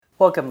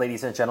Welcome,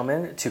 ladies and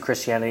gentlemen, to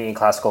Christianity and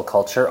Classical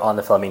Culture on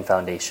the Fleming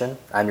Foundation.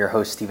 I'm your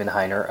host, Stephen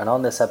Heiner, and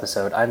on this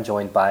episode, I'm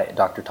joined by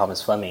Dr.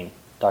 Thomas Fleming.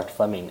 Dr.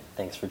 Fleming,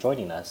 thanks for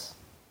joining us.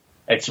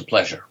 It's a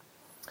pleasure.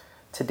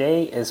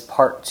 Today is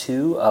part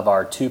 2 of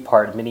our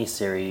 2-part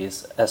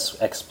mini-series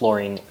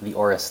exploring the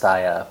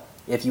Oresteia.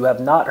 If you have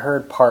not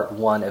heard part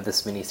 1 of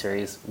this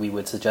mini-series, we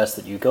would suggest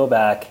that you go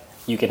back.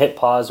 You can hit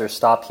pause or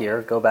stop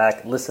here, go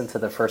back, listen to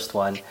the first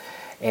one,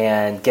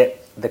 and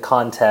get the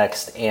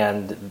context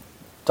and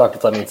Dr.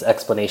 Fleming's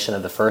explanation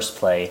of the first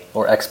play,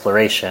 or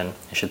exploration,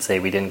 I should say.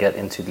 We didn't get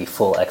into the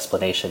full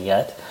explanation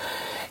yet.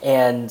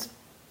 And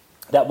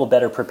that will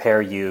better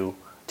prepare you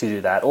to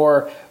do that.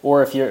 Or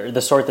if you're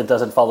the sort that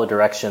doesn't follow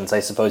directions, I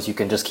suppose you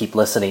can just keep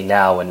listening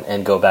now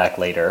and go back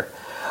later.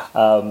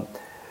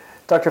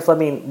 Dr.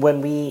 Fleming,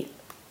 when we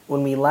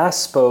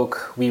last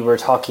spoke, we were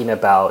talking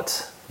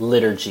about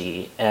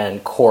liturgy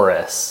and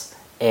chorus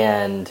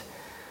and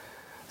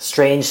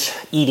strange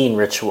eating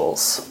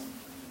rituals.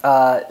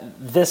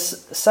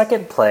 This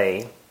second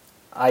play,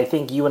 I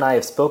think you and I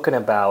have spoken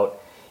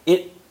about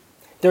it.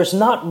 There's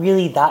not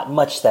really that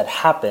much that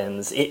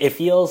happens. It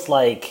feels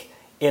like,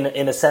 in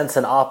a sense,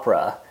 an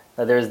opera.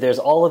 There's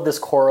all of this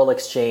choral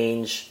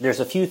exchange. There's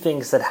a few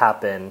things that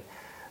happen,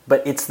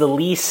 but it's the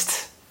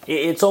least.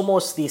 It's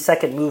almost the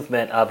second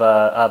movement of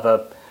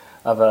a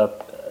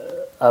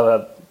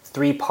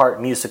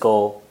 3-part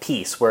musical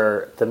piece,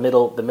 where the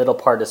middle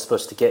part is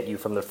supposed to get you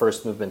from the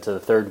first movement to the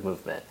third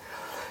movement.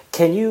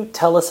 Can you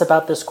tell us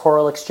about this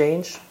choral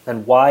exchange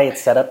and why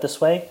it's set up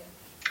this way?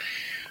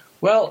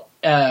 Well,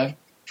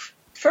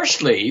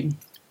 firstly,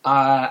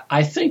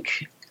 I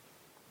think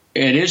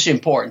it is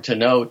important to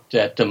note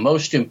that the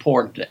most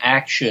important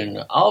action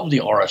of the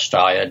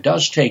Oresteia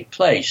does take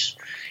place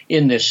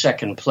in this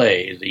second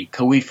play, the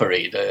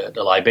coephony, the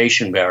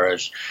libation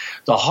bearers.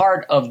 The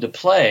heart of the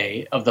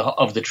play, of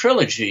the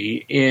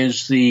trilogy,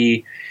 is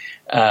the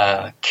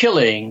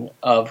killing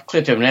of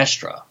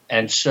Clytemnestra.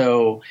 And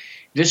so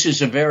this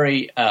is a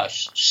very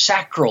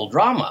sacral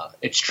drama.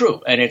 It's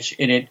true, and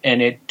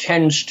it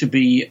tends to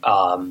be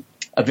a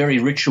very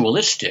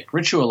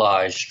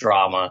ritualized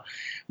drama.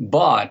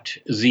 But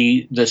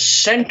the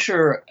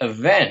center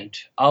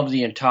event of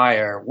the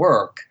entire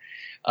work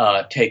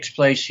takes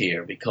place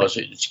here, because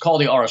it's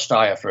called the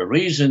Oresteia for a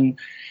reason.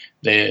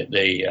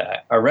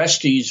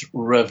 Orestes'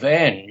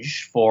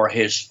 revenge for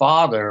his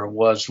father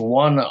was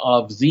one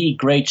of the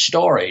great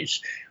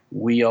stories.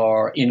 We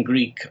are in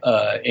Greek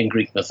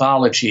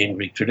mythology, in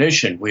Greek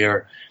tradition. We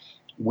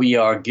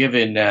are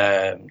given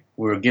a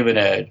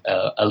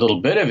little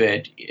bit of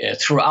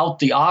it throughout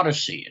the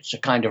Odyssey. It's a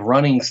kind of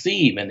running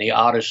theme in the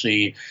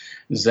Odyssey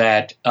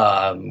that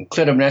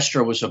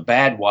Clytemnestra was a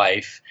bad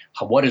wife.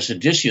 What is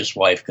Odysseus'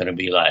 wife going to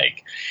be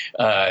like?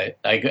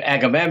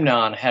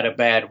 Agamemnon had a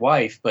bad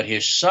wife, but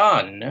his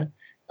son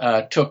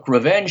took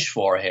revenge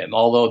for him,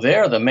 although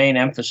there the main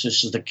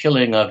emphasis is the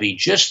killing of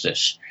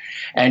Aegisthus.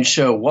 And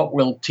so what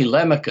will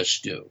Telemachus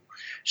do?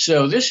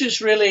 So this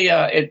is really,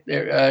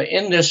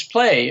 in this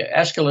play,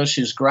 Aeschylus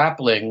is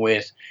grappling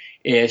with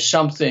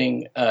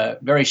something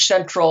very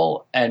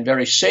central and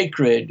very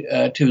sacred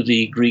to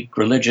the Greek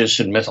religious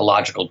and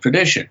mythological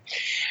tradition.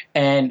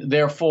 And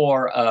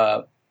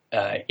therefore,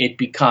 it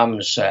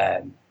becomes...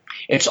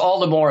 it's all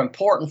the more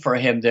important for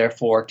him,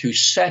 therefore, to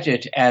set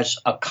it as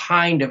a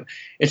kind of,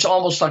 it's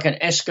almost like an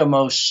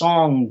Eskimo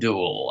song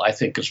duel, I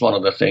think is one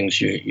of the things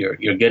you're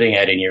getting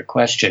at in your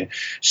question.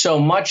 So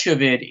much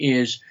of it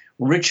is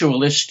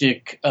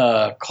ritualistic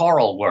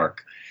choral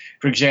work.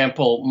 For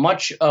example,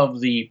 much of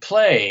the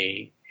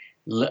play,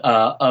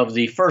 of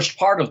the first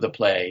part of the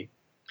play,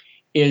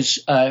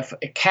 is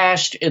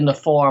cast in the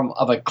form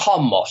of a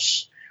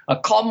kommos. A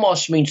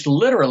kommos means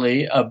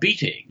literally a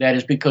beating. That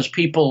is because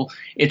people,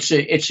 it's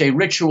a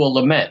ritual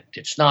lament.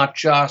 It's not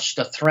just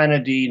a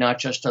threnody, not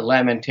just a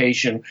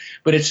lamentation,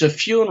 but it's a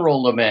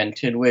funeral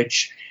lament in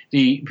which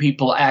the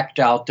people act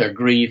out their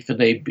grief, and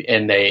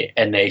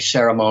they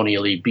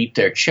ceremonially beat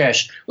their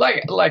chest,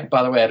 like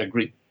by the way, at a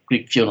Greek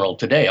funeral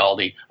today, all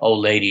the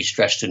old ladies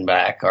dressed in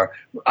black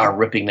are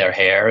ripping their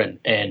hair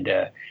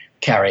and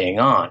carrying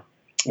on.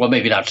 Well,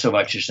 maybe not so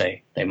much as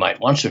they might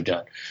once have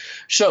done.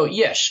 So,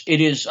 yes, it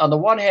is, on the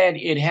one hand,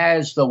 it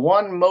has the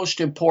one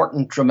most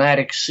important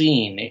dramatic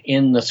scene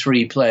in the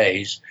 3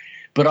 plays.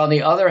 But on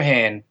the other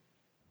hand,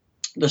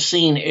 the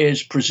scene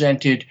is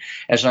presented,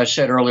 as I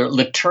said earlier,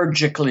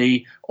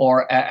 liturgically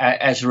or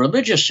as a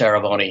religious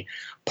ceremony.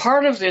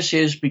 Part of this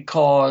is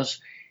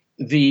because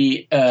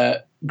the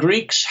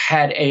Greeks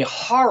had a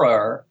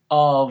horror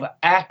of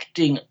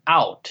acting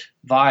out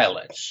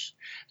violence.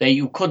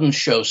 You couldn't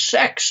show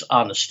sex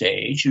on the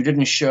stage. You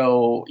didn't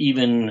show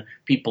even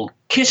people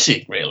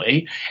kissing,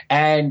 really.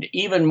 And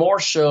even more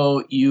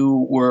so,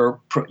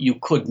 you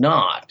could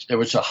not. There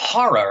was a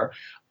horror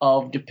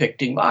of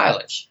depicting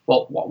violence.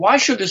 Well, why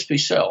should this be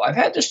so? I've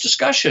had this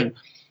discussion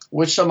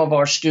with some of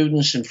our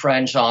students and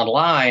friends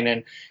online,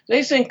 and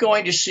they think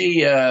going to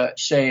see,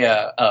 say,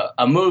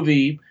 a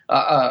movie,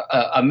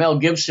 a Mel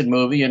Gibson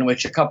movie in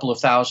which a couple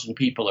of thousand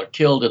people are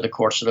killed in the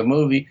course of the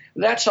movie,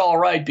 that's all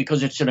right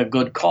because it's in a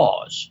good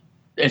cause.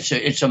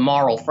 it's a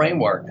moral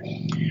framework.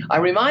 I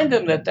remind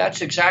them that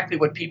that's exactly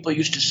what people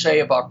used to say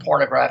about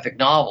pornographic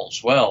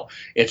novels. Well,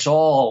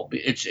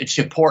 it's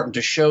important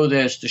to show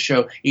this, to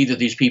show either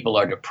these people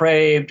are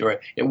depraved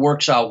or it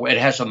works out, it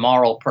has a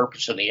moral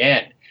purpose in the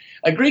end.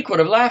 A Greek would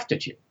have laughed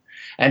at you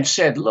and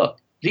said, look,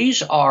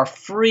 these are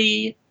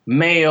free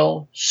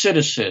male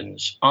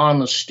citizens on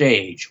the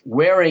stage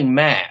wearing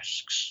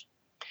masks.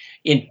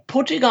 In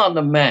putting on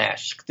the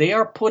mask, they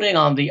are putting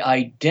on the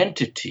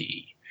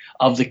identity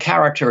of the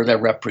character they're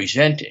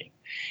representing.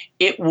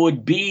 It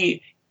would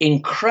be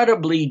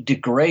incredibly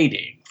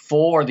degrading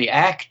for the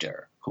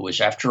actor, who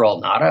is, after all,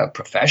 not a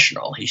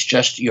professional. He's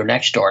just your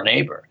next door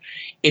neighbor.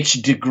 It's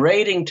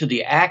degrading to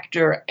the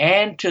actor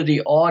and to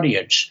the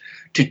audience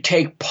to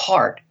take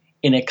part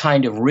in a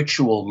kind of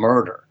ritual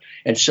murder.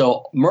 And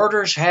so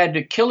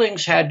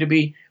killings had to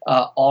be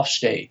off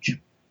stage.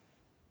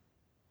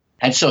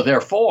 And so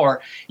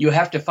therefore, you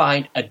have to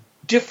find a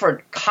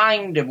different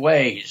kind of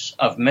ways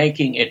of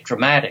making it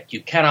dramatic.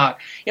 You cannot,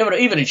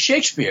 even in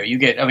Shakespeare,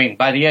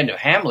 by the end of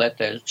Hamlet,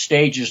 the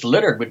stage is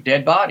littered with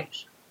dead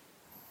bodies.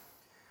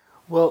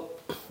 Well,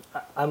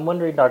 I'm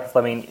wondering, Dr.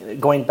 Fleming,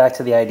 going back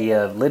to the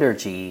idea of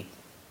liturgy,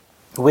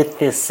 with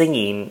this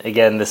singing,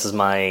 again, this is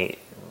my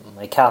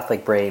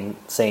Catholic brain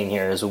saying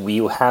here, is we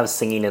have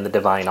singing in the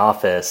divine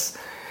office.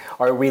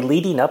 Are we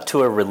leading up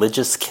to a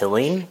religious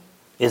killing?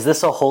 Is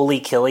this a holy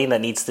killing that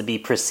needs to be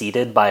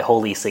preceded by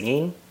holy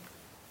singing?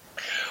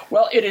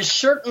 Well, it is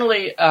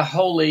certainly a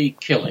holy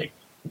killing.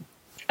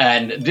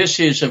 And this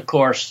is, of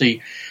course, the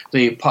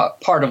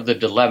part of the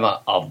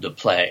dilemma of the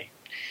play.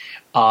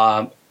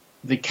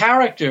 The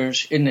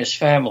characters in this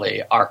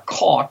family are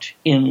caught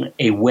in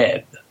a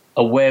web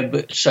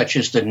such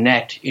as the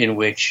net in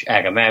which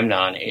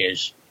Agamemnon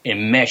is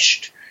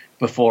enmeshed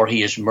before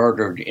he is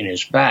murdered in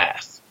his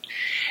bath.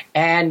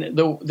 And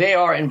they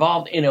are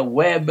involved in a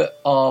web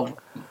of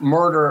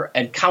murder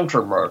and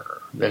counter-murder.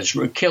 There's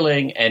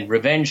killing and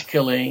revenge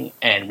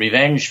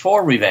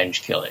for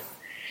revenge killing.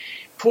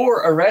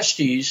 Poor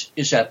Orestes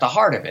is at the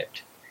heart of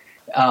it.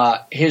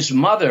 His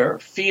mother,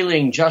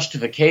 feeling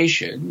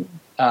justification,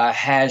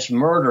 has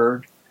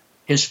murdered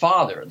his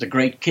father, the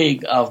great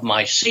king of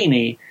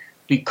Mycenae,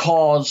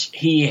 because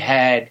he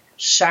had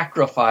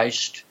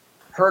sacrificed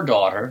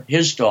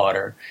his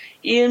daughter,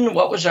 in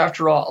what was,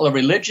 after all, a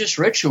religious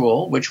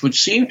ritual which would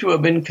seem to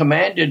have been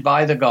commanded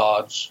by the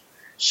gods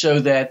so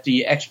that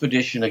the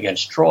expedition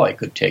against Troy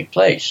could take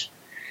place.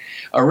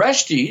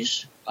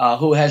 Orestes,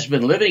 who has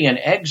been living in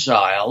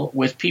exile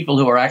with people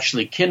who are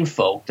actually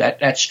kinfolk, that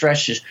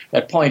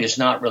point is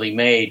not really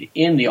made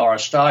in the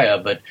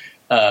Oresteia, but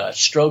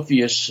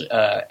Strophius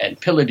and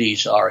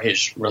Pylades are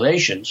his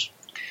relations.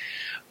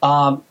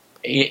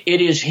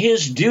 It is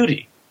his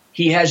duty.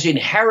 He has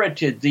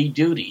inherited the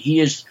duty. He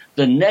is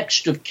the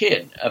next of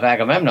kin of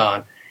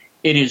Agamemnon.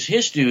 It is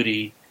his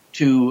duty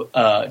to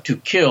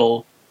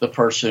kill the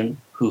person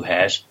who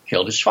has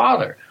killed his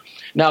father.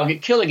 Now,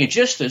 killing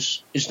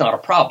Aegisthus is not a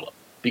problem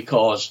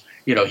because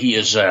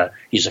he's a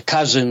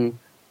cousin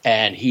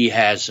and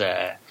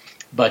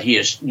but he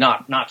is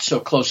not so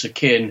close a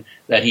kin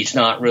that he's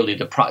not really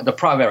the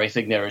primary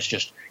thing. There is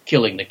just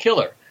killing the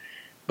killer.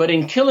 But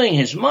in killing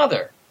his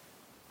mother,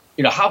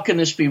 how can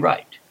this be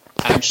right?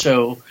 And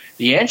so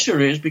the answer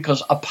is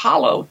because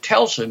Apollo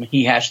tells him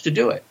he has to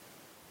do it.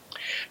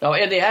 Now,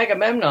 in the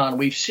Agamemnon,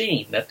 we've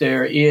seen that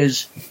there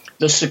is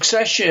the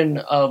succession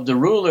of the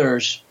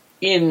rulers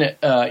in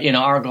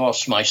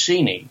Argos,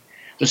 Mycenae,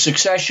 the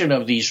succession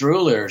of these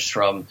rulers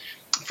from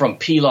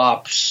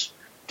Pelops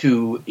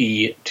to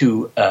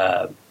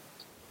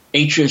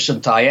Atreus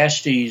and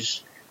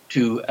Thyestes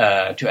to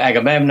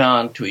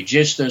Agamemnon to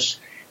Aegisthus.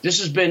 This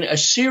has been a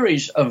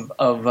series of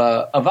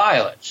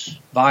violence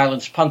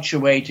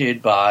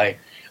punctuated by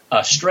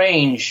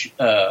strange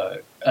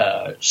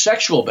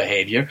sexual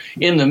behavior.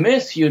 In the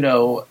myth,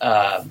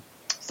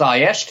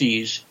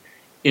 Thyestes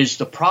is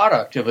the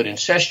product of an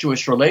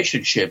incestuous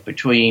relationship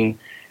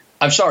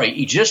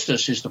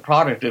Aegisthus is the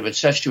product of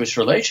incestuous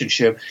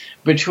relationship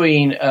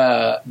between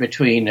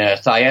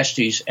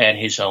Thyestes and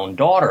his own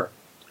daughter,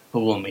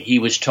 whom he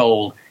was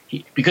told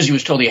he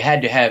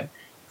had to have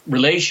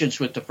relations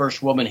with the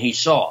first woman he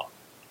saw.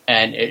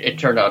 And it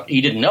turned out,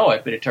 he didn't know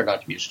it, but it turned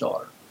out to be his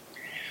daughter.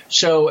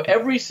 So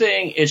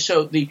everything is,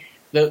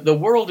 the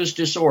world is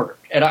disordered.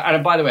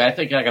 And by the way, I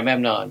think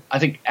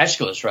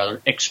Aeschylus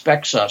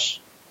expects us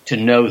to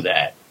know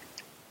that.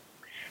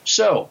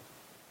 So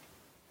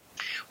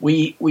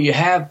we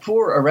have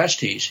poor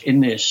Orestes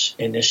in this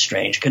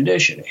strange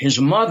condition. His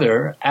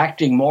mother,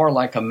 acting more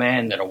like a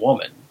man than a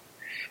woman,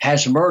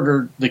 has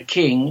murdered the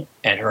king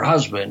and her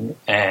husband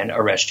and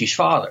Orestes'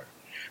 father.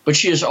 But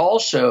she is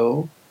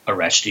also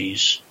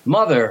Orestes'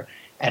 mother,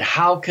 and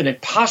how can it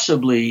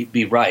possibly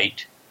be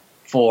right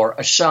for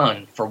a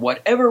son, for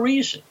whatever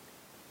reason,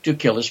 to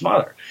kill his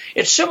mother?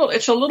 It's similar.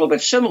 It's a little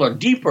bit similar,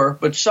 deeper,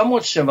 but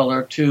somewhat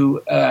similar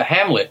to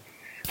Hamlet,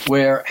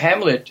 where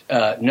Hamlet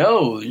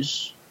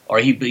knows, or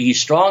he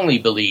strongly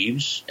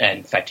believes, and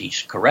in fact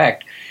he's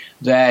correct,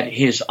 that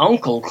his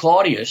uncle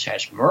Claudius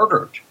has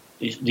murdered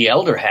the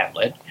elder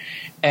Hamlet,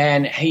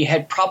 And he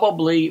had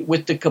probably,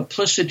 with the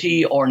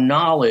complicity or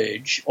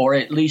knowledge, or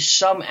at least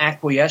some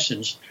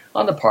acquiescence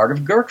on the part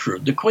of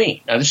Gertrude, the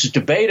queen. Now, this is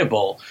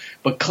debatable,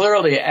 but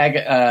clearly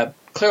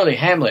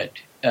Hamlet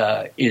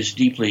is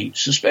deeply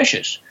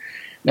suspicious.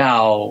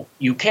 Now,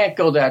 you can't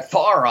go that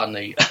far on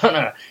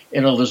an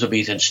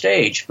Elizabethan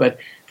stage, but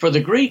for the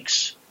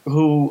Greeks,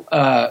 who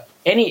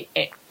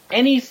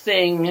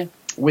anything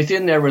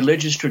within their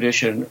religious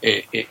tradition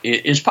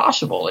is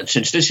possible, and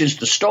since this is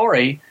the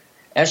story,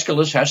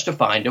 Aeschylus has to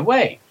find a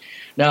way.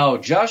 Now,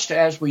 just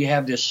as we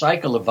have this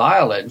cycle of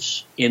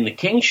violence in the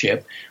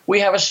kingship, we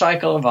have a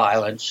cycle of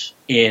violence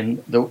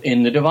in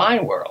the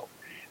divine world.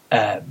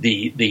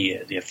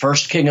 The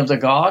first king of the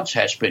gods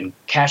has been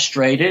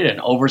castrated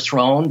and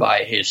overthrown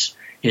by his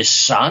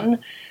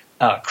son,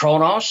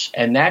 Kronos,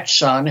 and that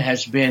son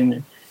has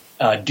been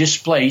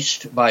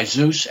displaced by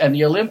Zeus and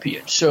the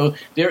Olympians. So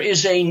there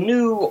is a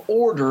new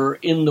order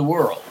in the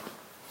world,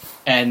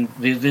 and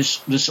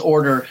this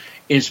order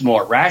is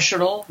more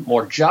rational,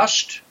 more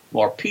just,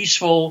 more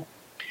peaceful.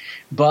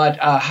 But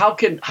how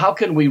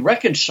can we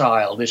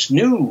reconcile this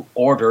new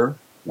order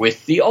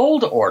with the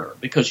old order?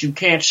 Because you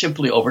can't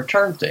simply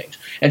overturn things.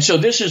 And so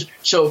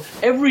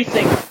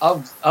everything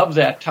of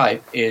that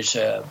type is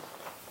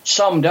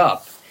summed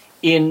up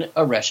in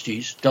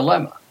Orestes'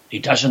 dilemma. He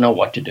doesn't know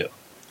what to do.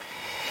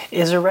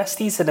 Is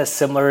Orestes in a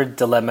similar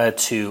dilemma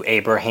to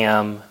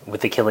Abraham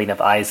with the killing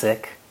of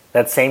Isaac?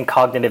 That same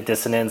cognitive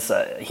dissonance,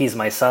 he's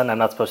my son, I'm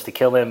not supposed to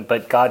kill him,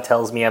 but God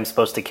tells me I'm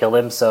supposed to kill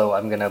him, so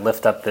I'm going to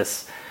lift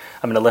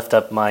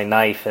up my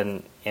knife,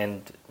 and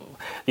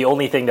the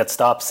only thing that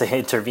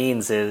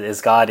intervenes is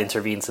God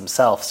intervenes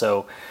himself.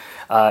 So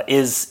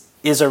is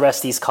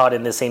Orestes caught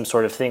in the same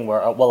sort of thing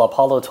where, well,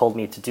 Apollo told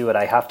me to do it,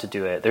 I have to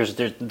do it.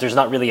 There's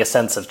not really a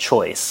sense of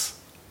choice.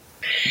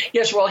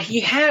 Yes, well,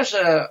 he has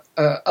a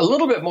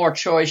little bit more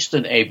choice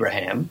than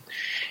Abraham,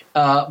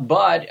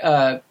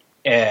 but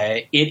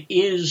it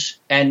is,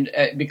 and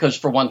because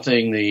for one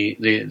thing,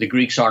 the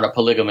Greeks aren't a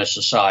polygamous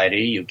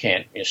society. You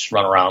can't just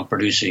run around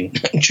producing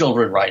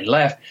children right and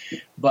left.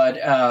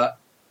 But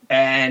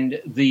and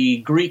the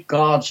Greek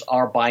gods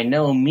are by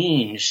no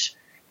means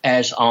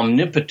as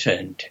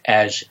omnipotent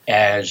as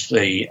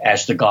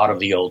the God of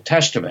the Old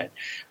Testament.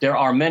 There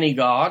are many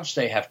gods;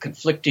 they have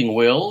conflicting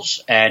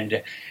wills,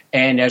 and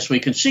as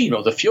we can see,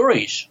 the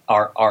Furies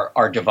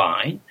are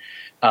divine.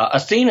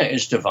 Athena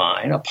is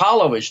divine.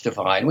 Apollo is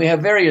divine. We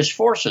have various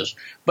forces,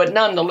 but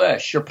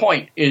nonetheless, your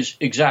point is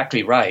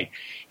exactly right.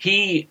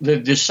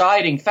 The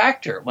deciding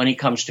factor when he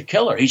comes to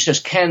kill her, he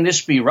says, "Can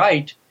this be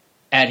right?"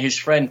 And his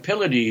friend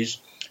Pylades,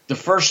 the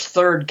first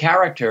third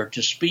character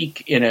to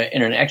speak in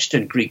an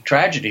extant Greek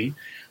tragedy,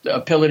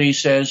 Pylades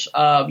says,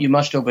 "You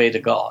must obey the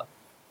god,"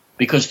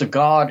 because the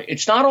god.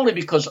 It's not only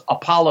because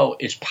Apollo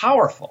is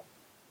powerful.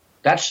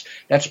 That's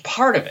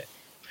part of it.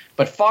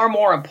 But far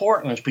more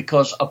important is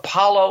because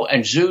Apollo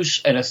and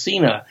Zeus and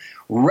Athena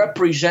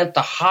represent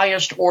the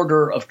highest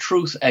order of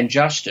truth and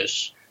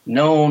justice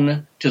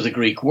known to the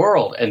Greek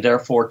world, and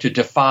therefore to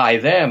defy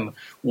them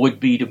would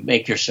be to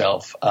make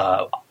yourself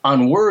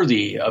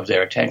unworthy of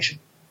their attention.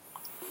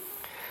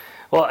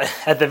 Well,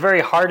 at the very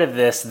heart of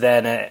this,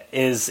 then,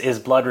 is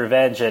blood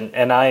revenge,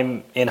 and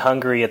I'm in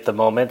Hungary at the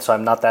moment, so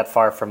I'm not that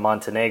far from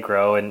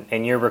Montenegro,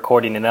 and you're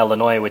recording in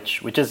Illinois,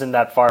 which isn't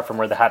that far from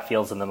where the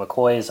Hatfields and the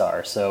McCoys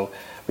are, so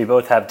we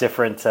both have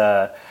different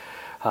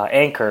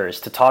anchors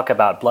to talk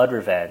about blood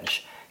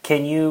revenge.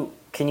 Can you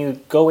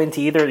go into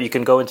either? You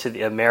can go into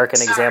the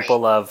American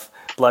example of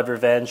blood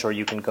revenge, or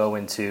you can go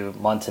into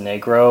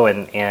Montenegro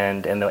and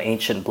the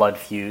ancient blood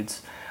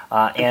feuds.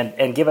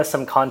 And give us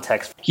some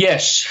context.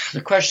 Yes,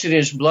 the question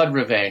is blood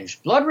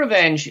revenge. Blood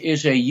revenge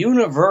is a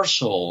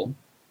universal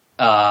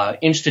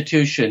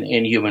institution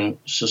in human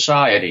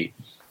society.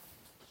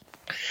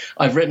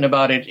 I've written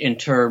about it in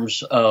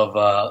terms of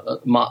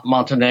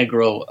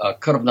Montenegro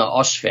krvna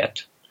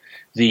osvet,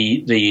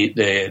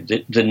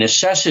 the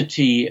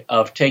necessity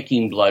of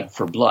taking blood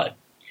for blood.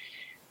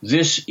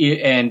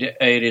 And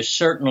it has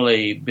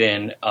certainly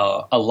been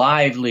a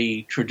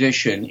lively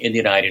tradition in the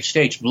United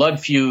States. Blood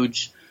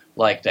feuds,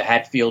 like the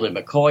Hatfield and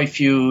McCoy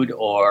feud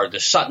or the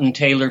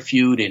Sutton-Taylor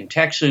feud in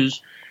Texas.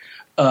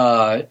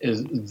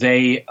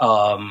 These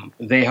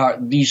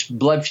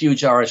blood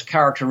feuds are as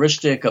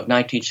characteristic of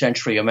 19th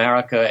century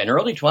America and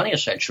early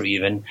 20th century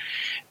even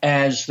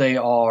as they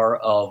are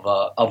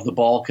of the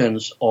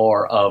Balkans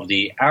or of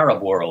the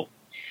Arab world.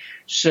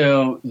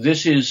 So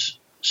this is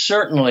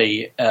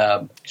certainly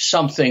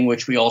something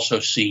which we also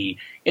see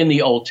in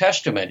the Old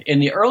Testament. In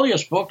the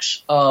earliest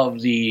books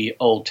of the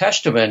Old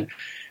Testament,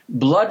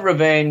 blood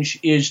revenge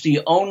is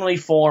the only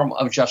form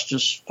of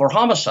justice for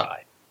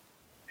homicide.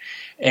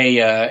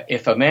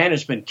 If a man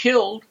has been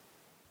killed,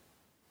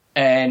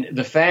 and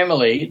the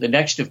family, the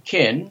next of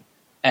kin,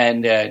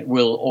 and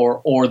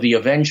or the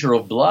avenger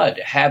of blood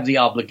have the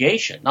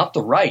obligation, not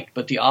the right,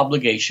 but the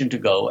obligation to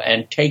go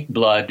and take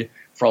blood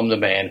from the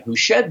man who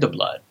shed the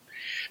blood.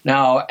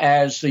 Now,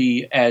 as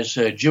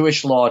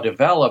Jewish law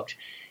developed,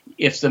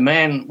 if the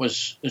man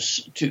was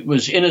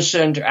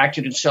innocent or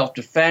acted in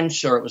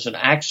self-defense or it was an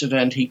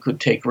accident, he could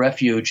take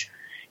refuge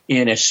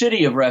in a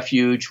city of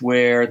refuge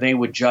where they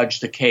would judge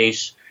the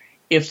case.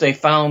 If they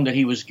found that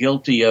he was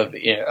guilty of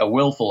a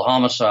willful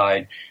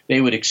homicide,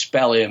 they would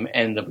expel him,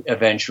 and the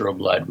avenger of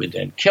blood would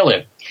then kill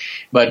him.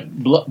 But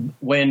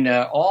when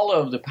all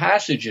of the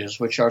passages,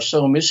 which are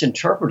so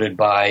misinterpreted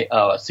by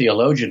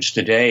theologians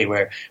today,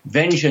 where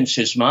vengeance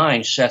is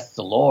mine, saith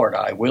the Lord,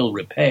 I will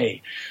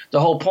repay,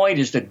 the whole point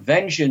is that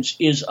vengeance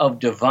is of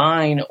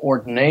divine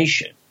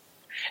ordination,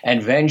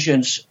 and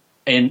vengeance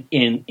in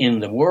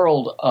the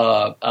world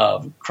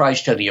of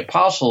Christ and the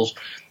apostles,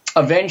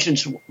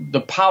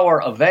 the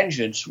power of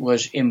vengeance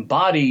was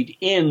embodied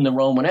in the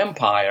Roman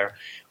Empire,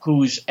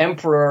 whose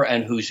emperor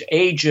and whose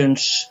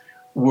agents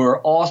were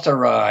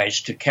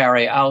authorized to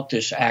carry out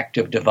this act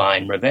of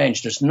divine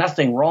revenge. There's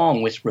nothing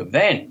wrong with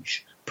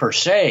revenge per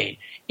se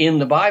in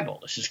the Bible.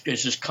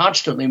 This is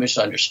constantly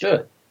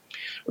misunderstood.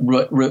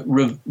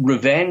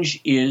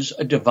 Revenge is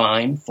a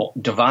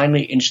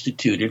divinely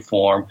instituted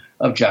form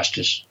of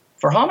justice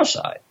for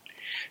homicide.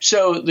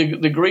 So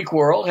the Greek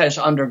world had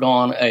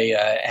undergone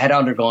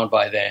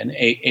by then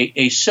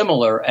a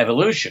similar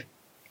evolution,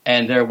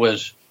 and there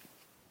was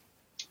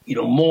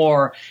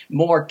more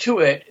to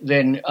it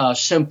than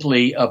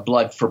simply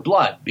blood for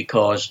blood,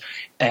 because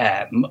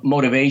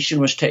motivation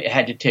was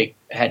had to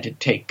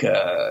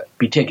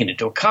be taken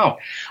into account.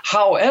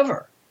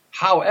 However,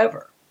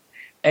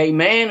 a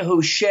man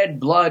who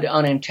shed blood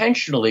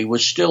unintentionally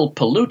was still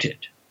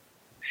polluted,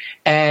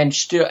 and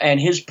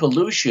his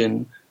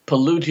pollution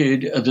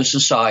polluted the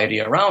society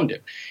around him.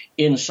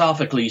 In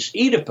Sophocles'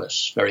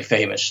 Oedipus, very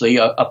famously,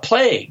 a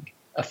plague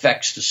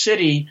affects the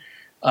city,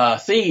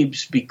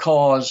 Thebes,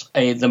 because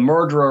the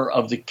murderer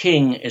of the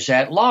king is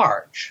at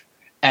large.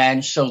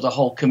 And so the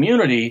whole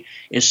community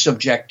is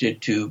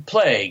subjected to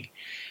plague.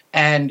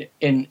 And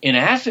in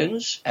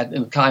Athens, at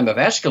the time of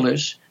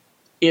Aeschylus,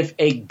 if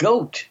a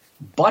goat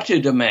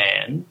butted a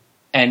man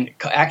and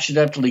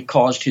accidentally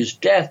caused his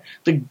death,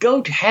 the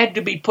goat had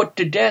to be put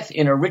to death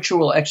in a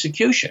ritual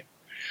execution.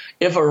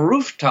 If a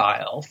roof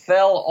tile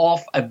fell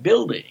off a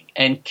building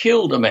and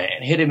killed a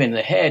man, hit him in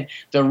the head,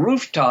 the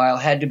roof tile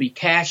had to be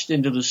cast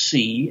into the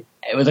sea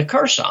with a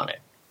curse on it.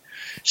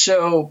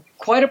 So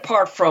quite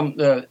apart from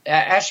the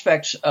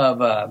aspects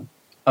of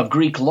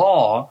Greek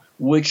law,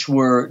 which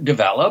were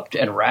developed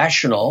and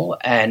rational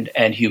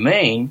and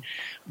humane,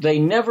 they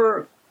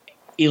never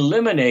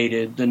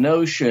eliminated the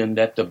notion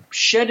that the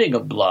shedding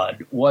of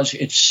blood was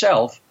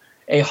itself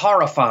a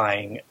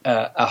horrifying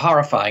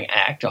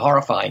act, a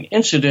horrifying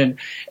incident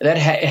that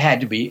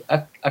had to be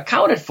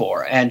accounted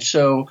for. And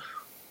so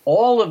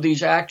all of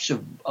these acts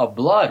of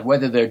blood,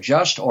 whether they're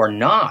just or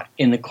not,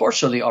 in the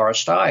course of the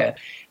Oresteia,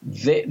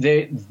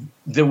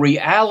 the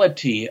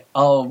reality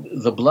of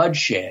the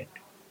bloodshed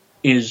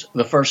is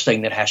the first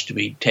thing that has to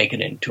be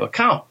taken into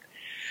account.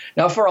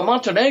 Now, for a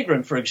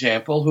Montenegrin, for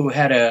example,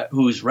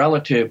 whose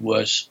relative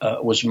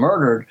was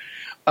murdered,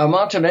 a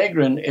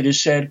Montenegrin, it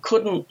is said,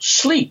 couldn't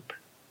sleep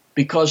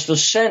because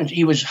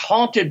he was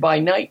haunted by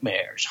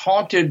nightmares,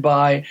 haunted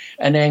by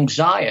an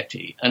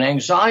anxiety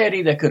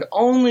that could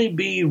only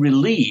be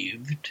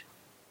relieved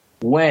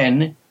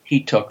when he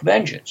took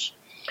vengeance.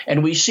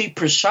 And we see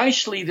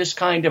precisely this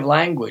kind of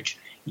language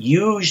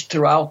used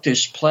throughout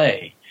this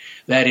play.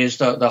 That is,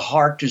 the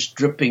heart is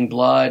dripping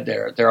blood,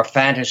 there are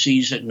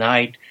fantasies at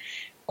night.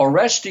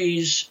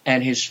 Orestes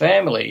and his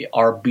family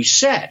are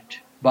beset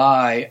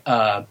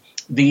by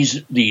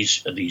these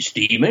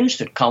demons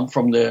that come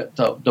from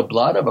the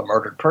blood of a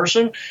murdered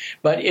person,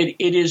 but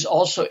it is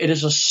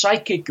a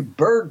psychic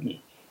burden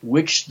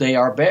which they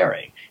are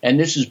bearing, and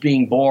this is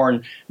being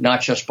borne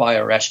not just by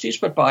Orestes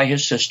but by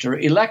his sister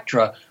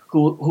Electra,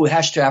 who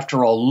has to,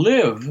 after all,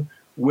 live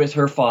with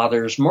her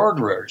father's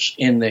murderers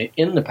in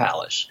the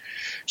palace.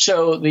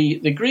 So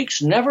the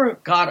Greeks never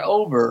got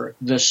over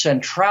the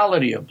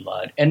centrality of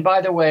blood, and by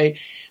the way,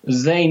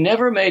 they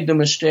never made the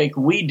mistake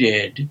we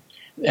did.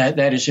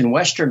 That is in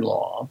Western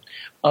law,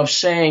 of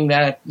saying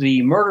that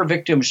the murder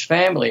victim's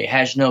family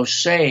has no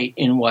say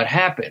in what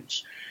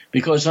happens.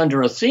 Because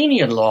under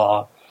Athenian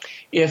law,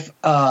 if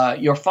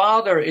your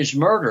father is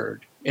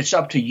murdered, it's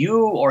up to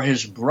you or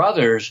his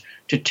brothers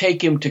to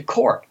take him to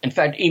court. In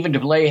fact, even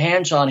to lay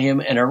hands on him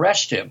and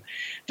arrest him.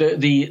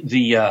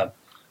 The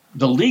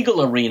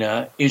legal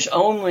arena is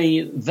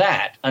only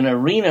that, an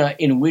arena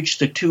in which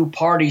the two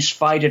parties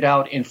fight it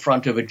out in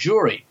front of a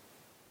jury.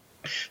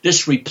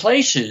 This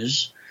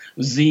replaces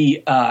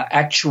the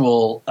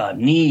actual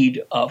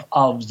need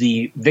of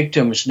the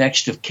victim's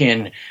next of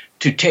kin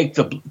to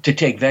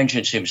take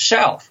vengeance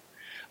himself,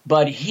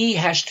 but he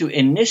has to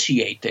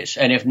initiate this.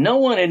 And if no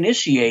one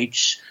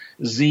initiates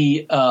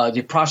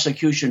the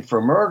prosecution for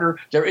murder,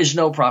 there is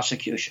no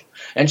prosecution.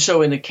 And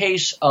so, in the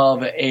case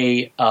of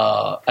a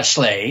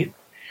slave,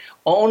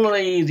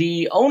 only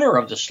the owner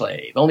of the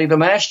slave, only the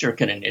master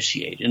can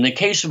initiate. In the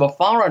case of a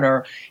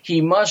foreigner,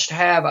 he must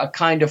have a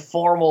kind of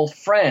formal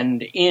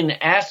friend in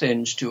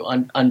Athens to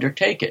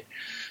undertake it.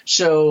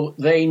 So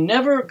they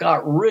never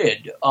got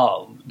rid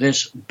of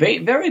this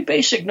very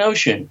basic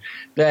notion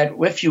that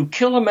if you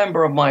kill a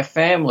member of my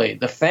family,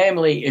 the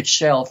family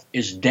itself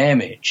is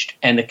damaged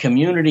and the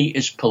community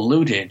is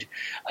polluted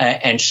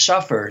and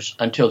suffers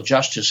until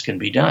justice can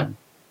be done.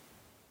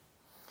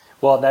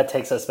 Well, that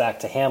takes us back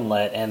to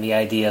Hamlet and the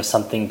idea of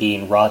something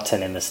being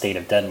rotten in the state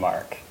of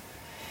Denmark.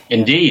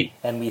 Indeed.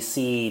 And we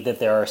see that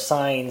there are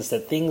signs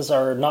that things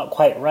are not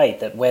quite right,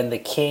 that when the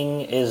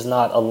king is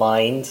not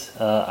aligned,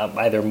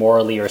 either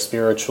morally or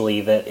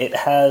spiritually, that it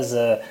has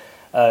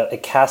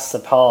it casts a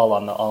pall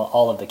on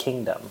all of the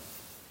kingdom.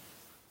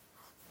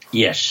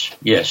 Yes,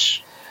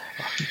 yes.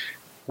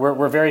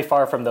 We're very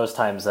far from those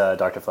times,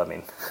 Dr.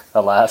 Fleming,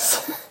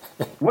 alas.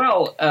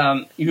 Well,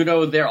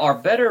 there are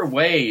better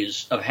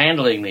ways of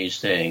handling these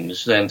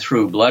things than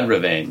through blood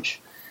revenge,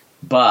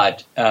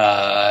 but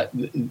that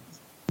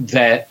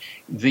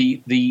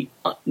the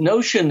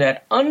notion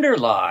that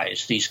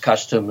underlies these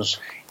customs,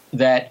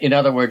 that, in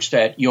other words,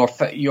 that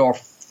your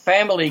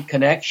family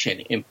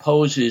connection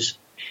imposes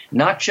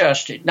not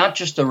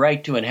just the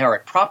right to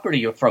inherit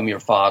property from your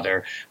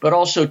father, but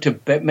also to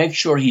make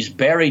sure he's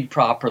buried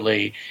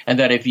properly, and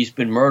that if he's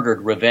been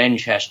murdered,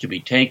 revenge has to be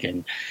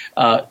taken.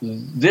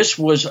 This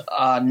was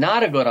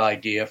not a good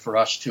idea for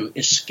us to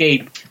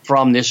escape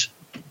from this,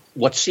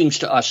 what seems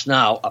to us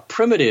now a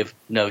primitive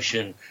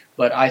notion,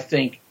 but I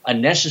think a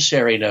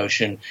necessary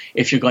notion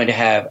if you're going to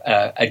have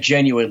a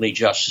genuinely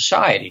just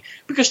society.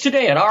 Because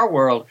today in our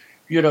world,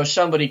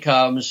 somebody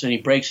comes and he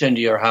breaks into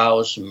your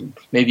house and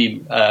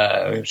maybe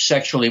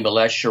sexually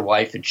molests your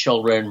wife and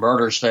children,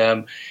 murders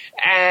them,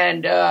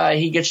 and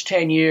he gets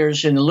 10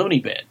 years in the loony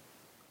bin.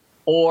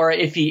 Or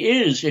if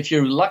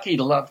you're lucky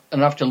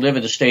enough to live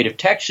in the state of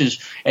Texas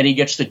and he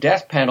gets the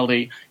death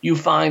penalty, you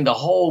find the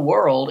whole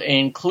world,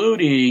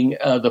 including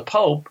the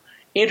Pope,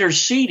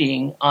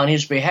 interceding on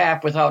his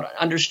behalf without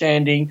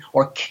understanding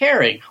or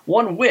caring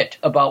one whit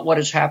about what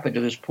has happened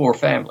to this poor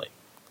family.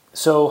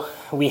 So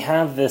we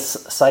have this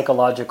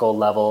psychological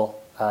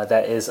level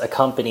that is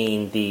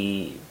accompanying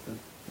the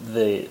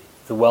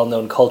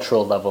well-known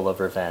cultural level of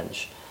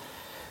revenge.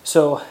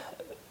 So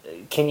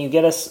can you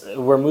get us?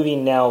 We're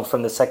moving now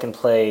from the second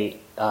play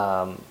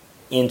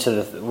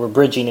we're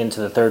bridging into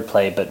the third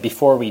play, but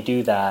before we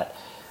do that,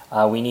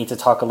 we need to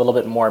talk a little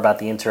bit more about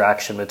the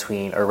interaction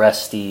between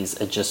Orestes,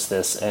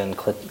 Aegisthus, and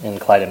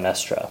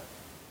Clytemnestra.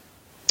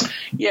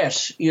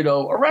 Yes,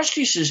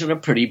 Orestes is in a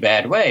pretty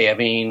bad way. I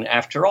mean,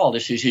 after all,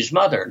 this is his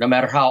mother, no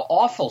matter how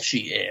awful she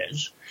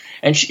is.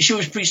 And she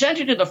was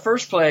presented in the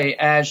first play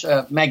as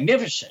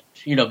magnificent,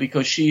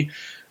 because she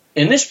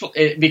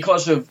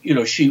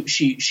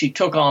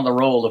took on the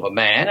role of a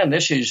man, and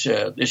this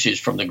is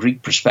from the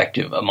Greek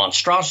perspective a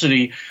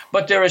monstrosity,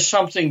 but there is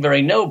something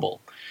very noble.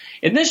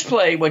 In this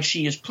play, when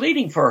she is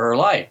pleading for her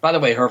life, by the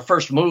way, her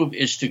first move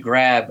is to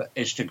grab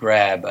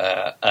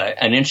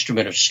an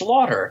instrument of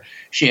slaughter.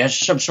 She has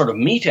some sort of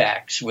meat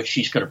axe which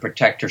she's going to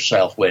protect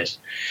herself with,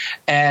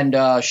 and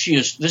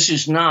this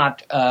is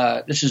not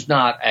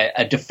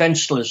a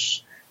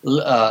defenseless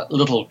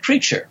little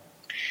creature.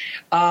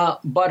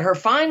 But her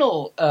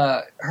final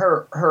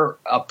her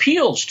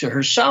appeals to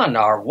her son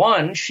are,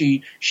 one,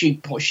 she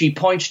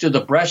points to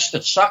the breast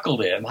that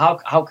suckled him.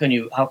 How can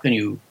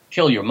you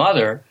kill your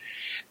mother?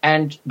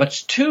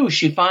 But two,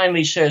 she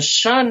finally says,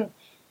 son,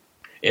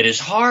 it is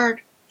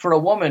hard for a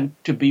woman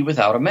to be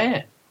without a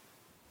man.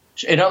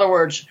 In other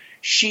words,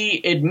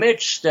 she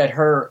admits that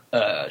her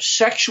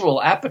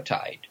sexual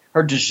appetite,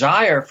 her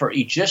desire for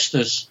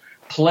Aegisthus,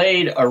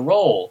 played a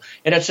role.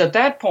 And it's at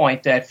that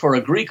point that for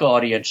a Greek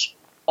audience,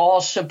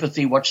 all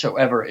sympathy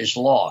whatsoever is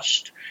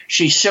lost.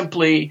 She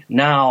simply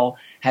now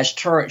has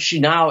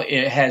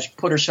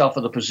put herself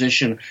in the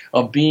position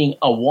of being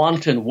a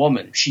wanton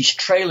woman. She's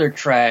trailer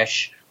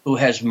trash who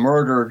has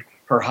murdered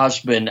her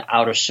husband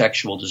out of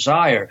sexual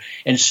desire.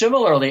 And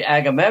similarly,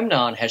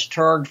 Agamemnon has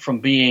turned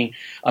from being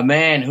a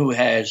man who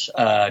has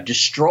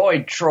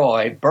destroyed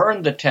Troy,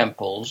 burned the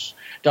temples,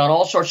 done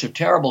all sorts of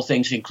terrible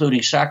things,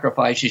 including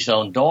sacrifice his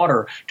own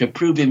daughter to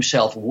prove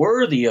himself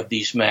worthy of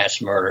these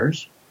mass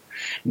murders.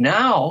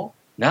 Now,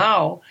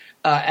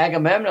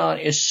 Agamemnon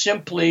is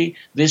simply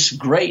this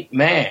great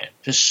man,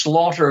 this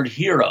slaughtered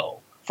hero,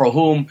 for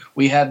whom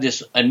we have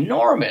this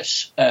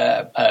enormous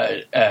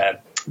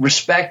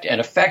respect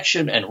and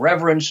affection and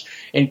reverence,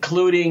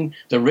 including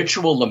the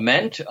ritual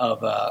lament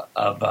of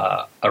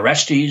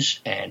Orestes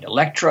and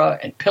Electra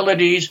and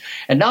Pylades.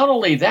 And not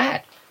only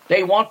that,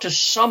 they want to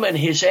summon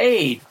his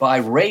aid by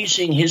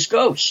raising his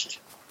ghost.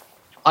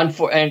 And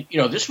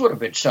this would have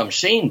been some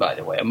scene, by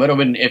the way. It would have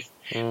been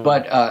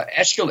but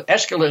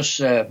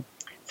Aeschylus,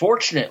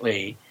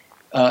 fortunately,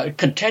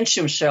 contents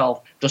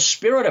himself. The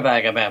spirit of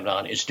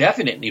Agamemnon is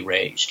definitely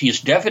raised. He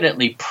is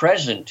definitely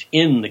present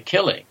in the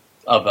killing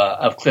of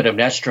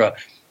Clytemnestra,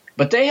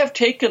 but they have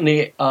taken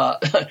the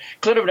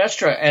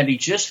Clytemnestra and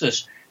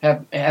Aegisthus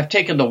have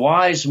taken the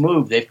wise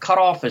move. They've cut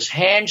off his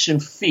hands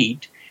and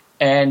feet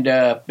and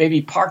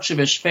maybe parts of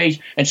his face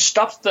and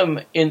stuffed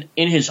them in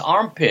his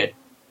armpit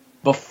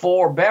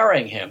before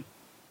burying him.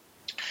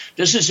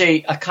 This is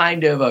a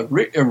kind of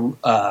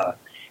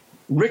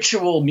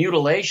ritual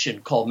mutilation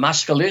called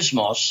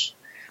maskalismos,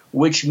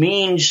 which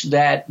means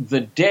that the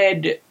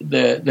dead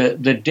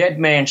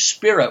man's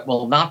spirit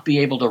will not be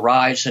able to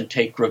rise and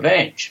take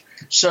revenge.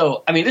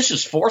 So, I mean, this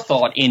is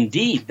forethought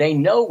indeed. They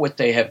know what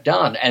they have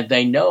done, and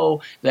they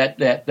know that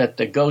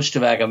the ghost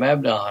of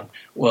Agamemnon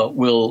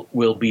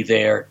will be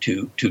there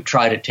to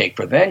try to take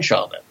revenge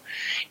on them.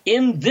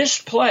 In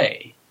this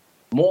play,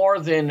 more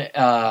than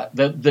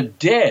the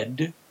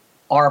dead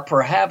are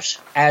perhaps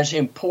as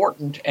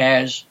important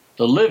as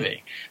the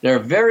living. There are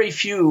very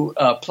few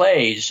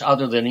plays,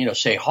 other than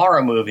say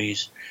horror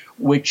movies,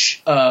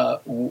 which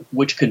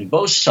can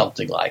boast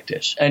something like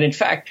this. And in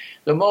fact,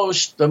 the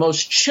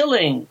most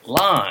chilling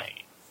line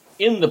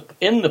in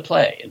the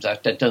play, in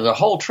fact, the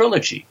whole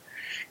trilogy,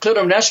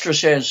 Clytemnestra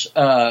says,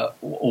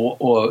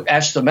 or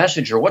asks the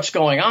messenger, "What's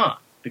going on?"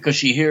 Because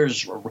she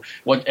hears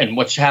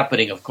what's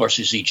happening. Of course,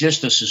 is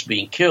Aegisthus is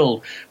being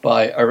killed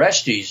by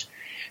Orestes,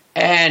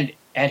 and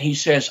he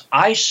says,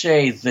 "I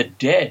say the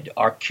dead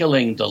are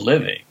killing the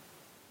living."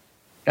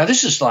 Now,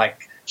 this is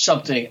like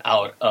something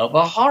out of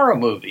a horror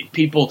movie.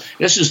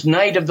 This is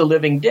Night of the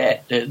Living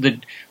Dead.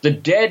 The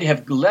dead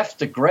have left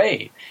the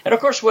grave. And of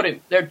course,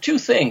 there are two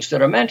things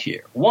that are meant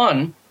here.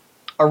 One,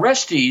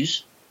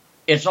 Orestes,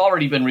 it's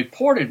already been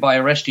reported by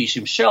Orestes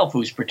himself,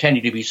 who's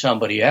pretending to be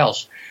somebody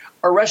else.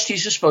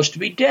 Orestes is supposed to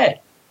be dead.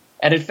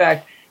 And in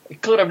fact,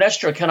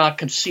 Clytemnestra cannot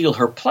conceal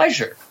her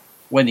pleasure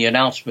when the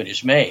announcement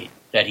is made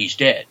that he's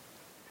dead.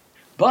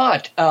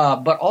 But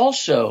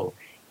also,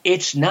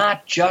 it's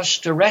not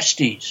just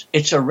Orestes.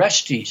 It's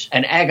Orestes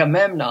and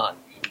Agamemnon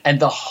and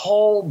the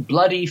whole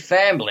bloody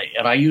family.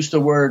 And I use the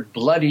word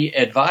bloody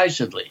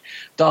advisedly.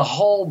 The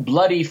whole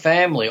bloody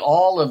family,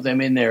 all of them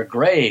in their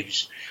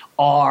graves,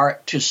 are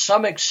to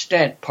some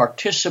extent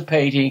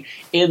participating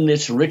in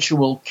this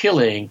ritual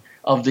killing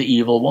of the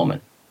evil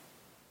woman.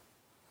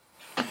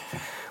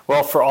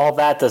 Well, for all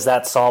that, does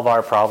that solve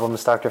our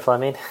problems, Dr.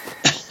 Fleming?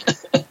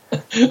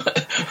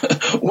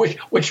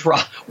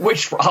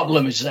 Which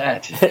problem is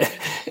that?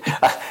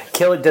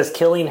 Does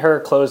killing her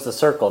close the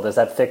circle? Does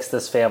that fix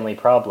this family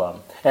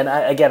problem? And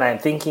I'm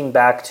thinking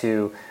back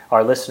to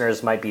our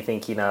listeners might be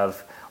thinking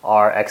of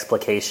our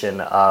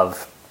explication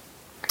of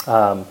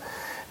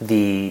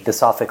the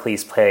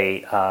Sophocles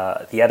play,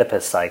 the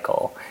Oedipus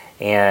cycle,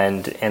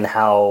 and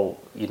how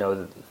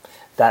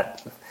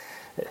that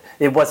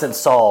it wasn't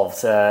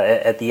solved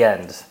at the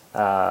end.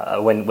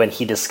 When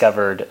he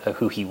discovered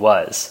who he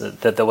was,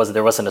 that there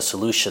wasn't a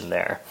solution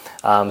there.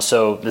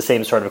 So the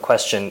same sort of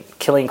question: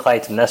 killing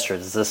Clytemnestra,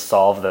 does this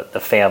solve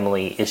the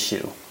family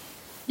issue?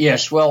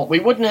 Yes. Well, we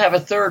wouldn't have a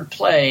third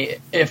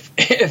play if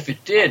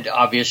it did,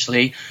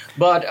 obviously.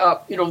 But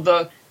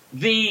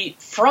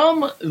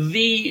from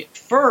the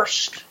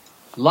first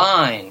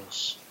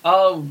lines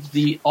of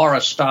the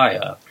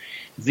Oresteia,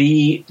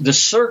 the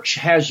search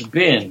has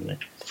been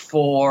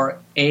for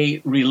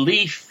a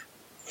relief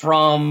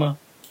from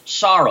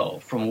sorrow,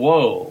 from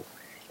woe.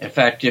 In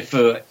fact, if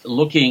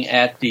looking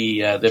at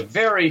the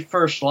very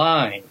first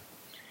line,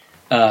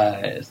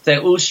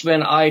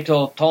 Theusmen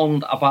aito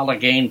tond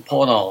apalagain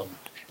ponon,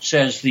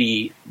 says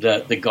the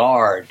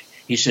guard.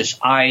 He says,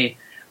 "I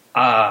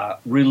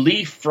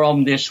relief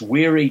from this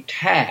weary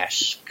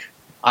task.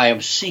 I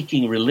am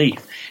seeking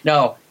relief."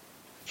 Now,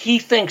 he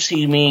thinks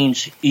he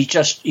means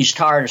he's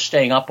tired of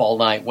staying up all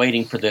night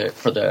waiting for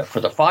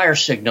the fire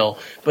signal.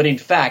 But in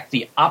fact,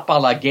 the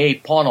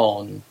apalage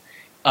ponon,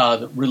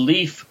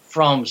 relief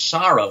from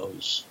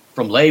sorrows,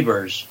 from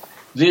labors,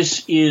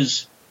 this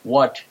is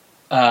what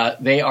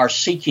they are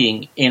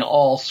seeking in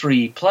all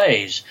three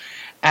plays.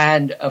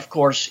 And of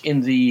course, in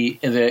the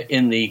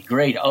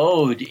great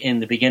ode in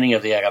the beginning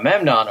of the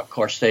Agamemnon, of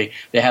course, they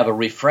have a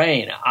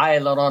refrain: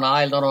 "Aileron,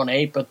 aileron,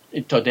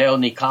 epitodeo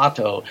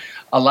nikato."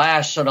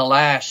 Alas and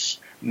alas,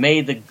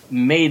 may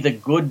the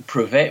good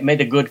prevail, may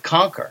the good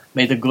conquer,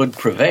 may the good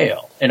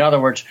prevail. In other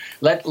words,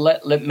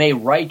 may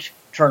right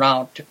turn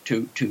out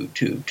to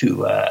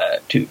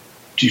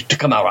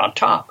come out on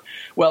top.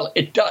 Well,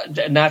 it does,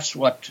 and that's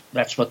what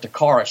the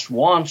chorus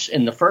wants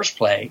in the first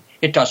play.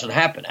 It doesn't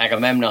happen.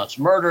 Agamemnon's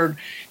murdered,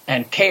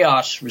 and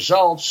chaos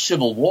results.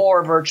 Civil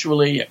war,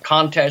 virtually a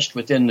contest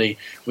within the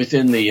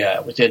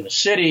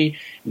city.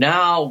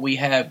 Now we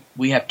have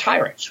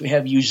tyrants. We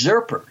have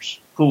usurpers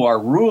who are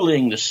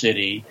ruling the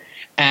city,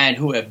 and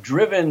who have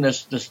driven the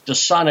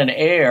son and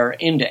heir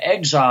into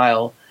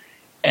exile.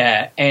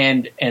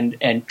 And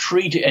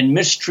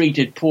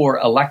mistreated poor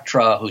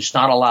Electra, who's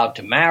not allowed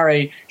to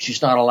marry.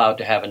 She's not allowed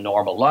to have a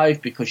normal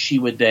life because she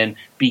would then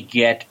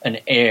beget an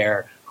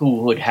heir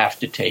who would have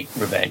to take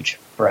revenge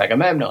for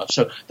Agamemnon.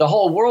 So the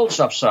whole world's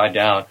upside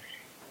down.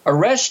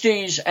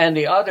 Orestes and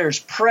the others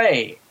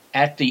pray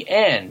at the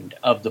end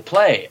of the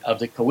play, of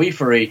the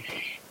Coephony,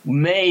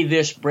 may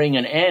this bring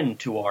an end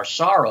to our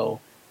sorrow.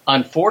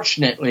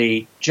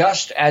 Unfortunately,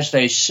 just as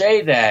they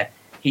say that,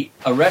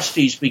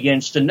 Orestes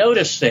begins to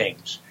notice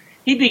things.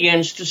 He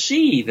begins to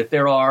see that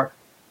there are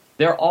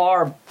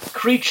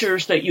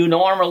creatures that you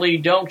normally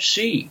don't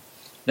see,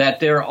 that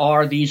there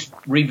are these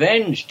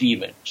revenge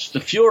demons, the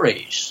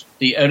Furies,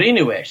 the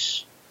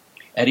Erinues,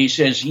 And he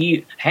says,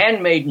 "Ye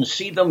handmaidens,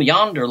 see them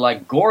yonder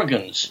like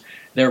gorgons.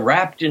 They're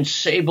wrapped in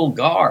sable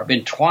garb,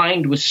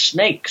 entwined with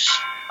snakes.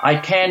 I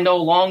can no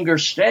longer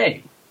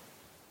stay."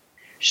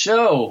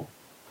 So,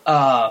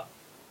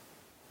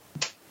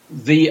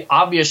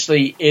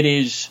 obviously it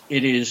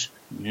is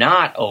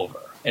not over.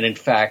 And in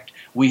fact,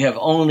 we have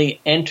only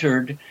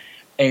entered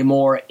a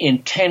more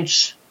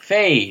intense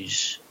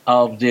phase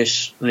of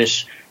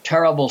this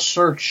terrible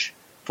search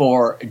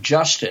for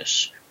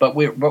justice. But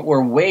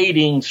we're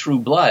wading through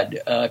blood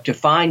to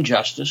find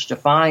justice, to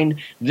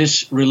find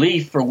this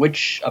relief for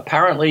which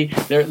apparently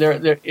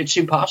it's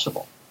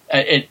impossible.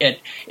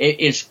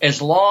 It's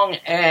as long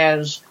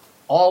as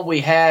all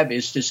we have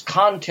is this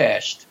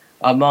contest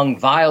among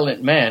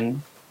violent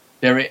men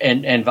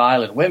and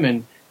violent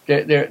women,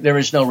 there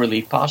is no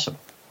relief possible.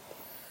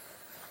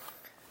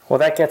 Well,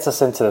 that gets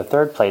us into the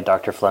third play,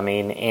 Dr.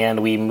 Fleming,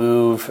 and we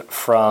move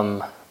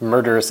from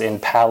murders in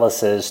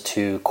palaces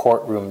to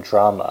courtroom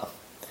drama.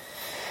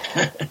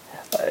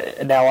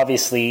 Now,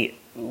 obviously,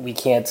 we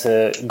can't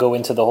go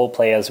into the whole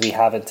play as we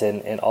haven't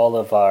in all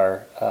of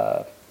our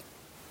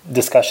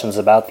discussions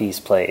about these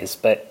plays,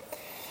 but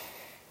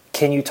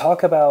can you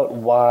talk about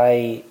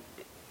why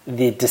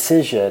the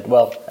decision,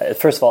 well,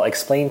 first of all,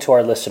 explain to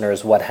our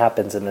listeners what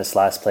happens in this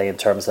last play in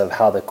terms of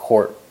how the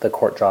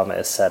court drama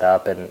is set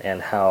up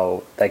and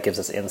how that gives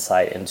us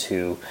insight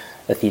into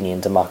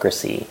Athenian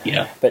democracy.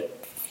 Yeah.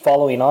 But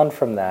following on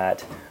from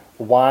that,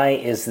 why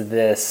is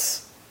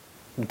this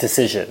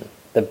decision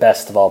the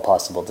best of all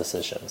possible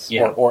decisions?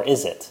 Yeah. Or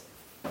is it?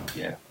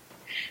 Yeah.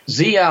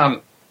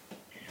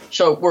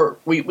 So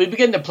we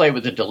begin to play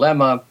with the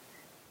dilemma.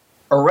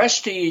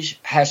 Orestes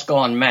has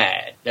gone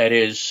mad. That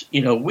is,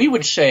 we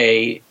would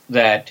say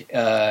that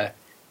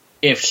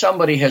if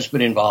somebody has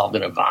been involved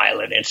in a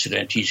violent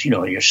incident,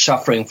 you're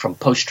suffering from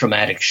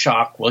post-traumatic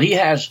shock. Well, he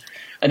has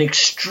an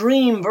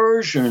extreme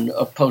version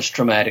of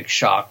post-traumatic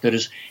shock. That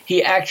is,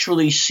 he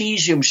actually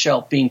sees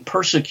himself being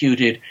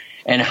persecuted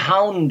and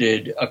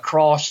hounded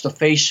across the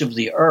face of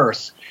the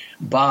earth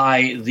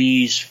by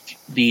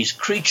these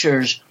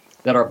creatures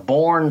that are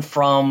born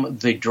from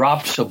the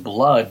drops of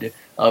blood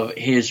of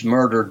his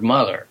murdered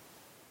mother.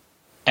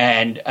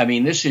 And I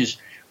mean, this is,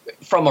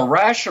 from a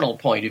rational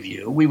point of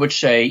view, we would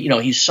say,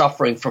 he's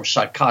suffering from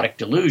psychotic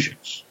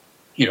delusions,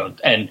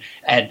 and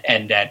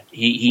that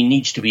he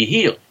needs to be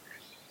healed.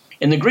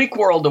 In the Greek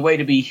world, the way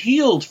to be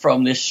healed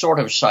from this sort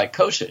of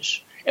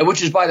psychosis, and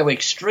which is, by the way,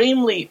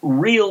 extremely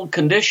real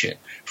condition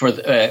for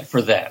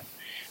them.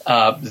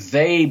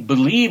 They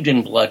believed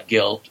in blood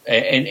guilt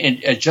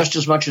and just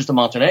as much as the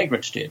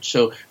Montenegrins did.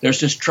 So there's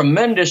this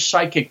tremendous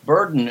psychic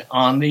burden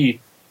on the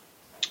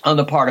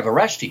part of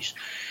Orestes.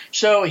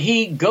 So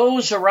he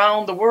goes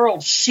around the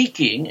world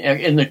seeking,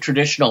 in the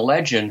traditional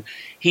legend,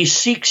 he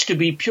seeks to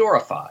be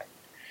purified.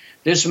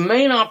 This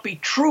may not be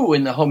true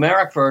in the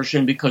Homeric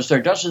version because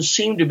there doesn't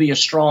seem to be a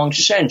strong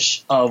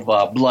sense of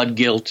blood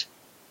guilt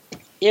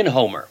in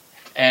Homer,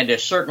 and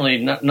it's certainly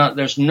not.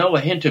 There's no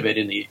hint of it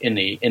in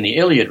the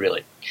Iliad,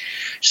 really.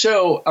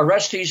 So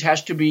Orestes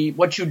has to be.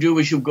 What you do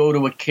is you go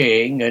to a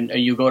king, and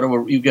you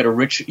get a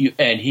rich,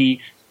 and he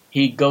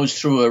goes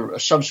through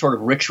some sort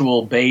of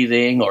ritual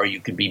bathing, or you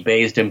could be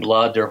bathed in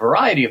blood. There are a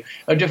variety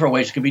of different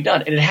ways it can be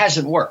done, and it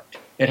hasn't worked.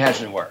 It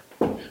hasn't worked.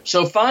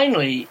 So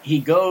finally, he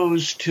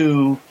goes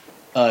to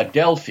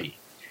Delphi,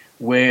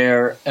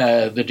 where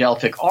the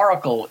Delphic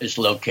oracle is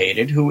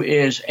located, who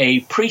is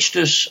a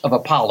priestess of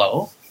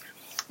Apollo,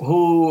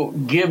 who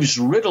gives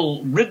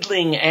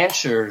riddling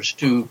answers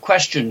to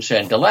questions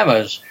and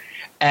dilemmas,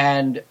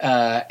 and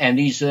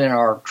these then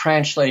are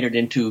translated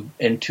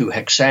into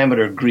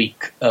hexameter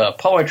Greek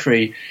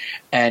poetry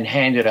and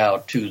handed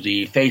out to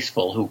the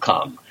faithful who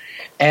come.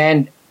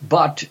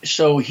 But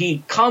so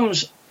he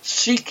comes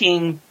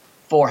seeking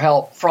for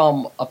help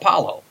from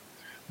Apollo,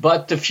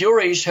 but the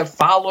Furies have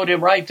followed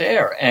him right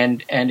there,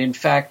 and in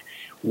fact,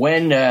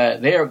 when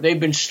they've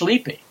been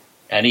sleeping.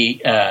 And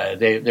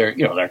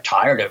they're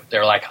tired of,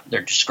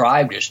 they're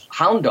described as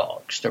hound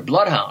dogs. They're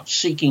bloodhounds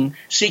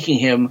seeking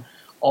him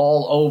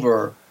all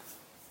over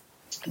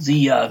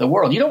the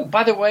world.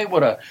 By the way,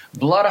 what a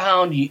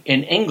bloodhound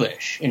in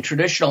English, in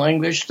traditional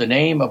English, the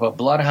name of a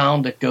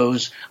bloodhound that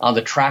goes on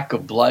the track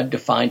of blood to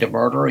find a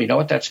murderer, you know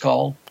what that's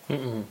called?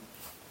 Mm-mm.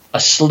 A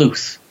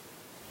sleuth.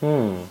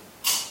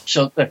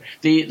 So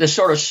the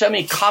sort of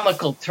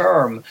semi-comical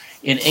term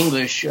in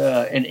English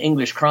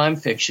crime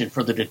fiction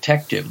for the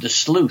detective, the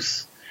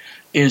sleuth,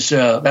 is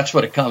that's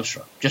what it comes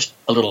from. Just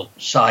a little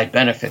side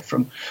benefit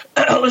from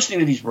listening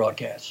to these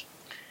broadcasts.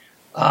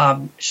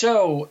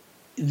 So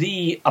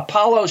the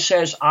Apollo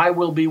says, "I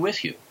will be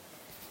with you.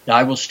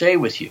 I will stay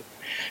with you."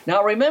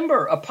 Now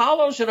remember,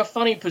 Apollo's in a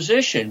funny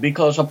position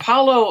because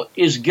Apollo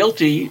is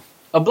guilty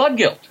of blood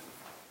guilt.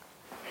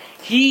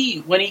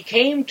 When he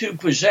came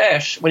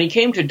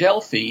to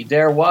Delphi,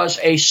 there was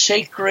a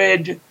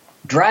sacred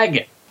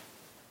dragon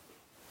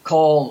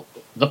called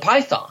the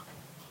Python,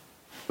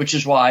 which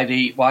is why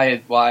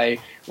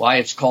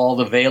it's called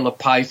the Veil of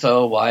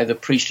Pytho, why the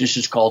priestess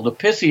is called the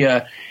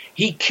Pythia.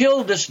 He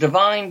killed this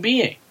divine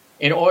being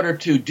in order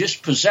to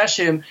dispossess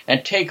him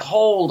and take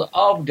hold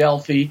of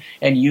Delphi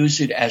and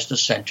use it as the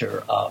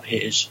center of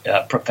his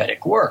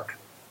prophetic work.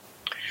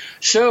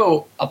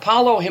 So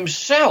Apollo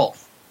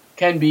himself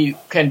can be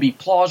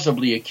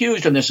plausibly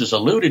accused, and this is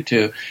alluded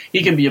to.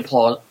 He can be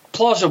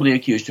plausibly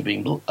accused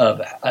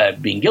of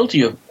being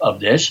guilty of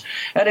this.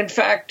 And in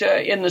fact,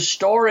 in the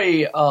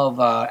story of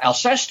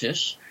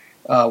Alcestis,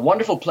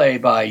 wonderful play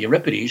by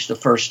Euripides, the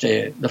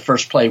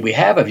first play we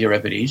have of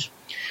Euripides,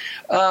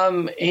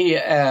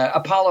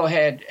 Apollo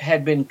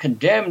had been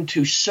condemned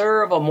to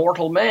serve a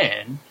mortal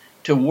man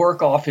to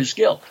work off his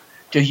guilt,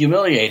 to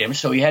humiliate him.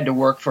 So he had to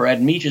work for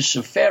Admetus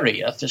of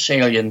Pheria,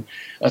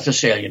 a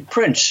Thessalian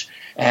prince.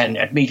 And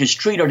Admetus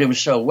treated him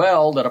so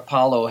well that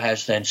Apollo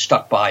has then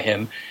stuck by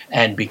him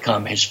and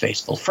become his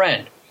faithful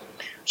friend.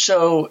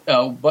 So,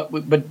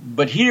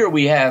 but here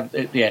we have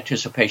the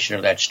anticipation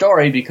of that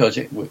story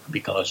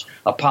because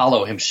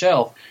Apollo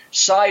himself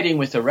siding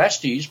with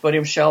Orestes, but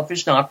himself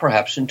is not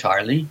perhaps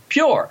entirely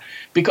pure.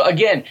 Because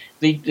again,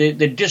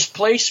 the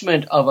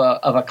displacement of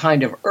a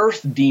kind of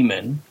earth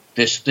demon,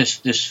 this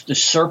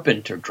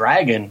serpent or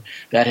dragon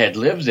that had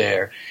lived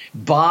there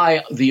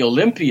by the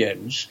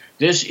Olympians,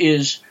 this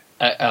is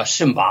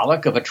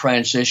symbolic of a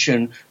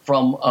transition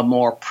from a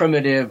more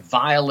primitive,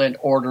 violent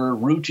order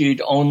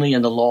rooted only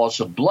in the laws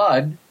of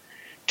blood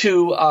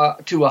to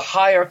a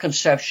higher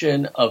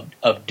conception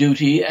of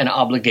duty and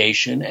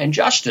obligation and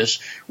justice,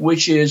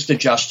 which is the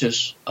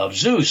justice of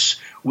Zeus,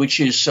 which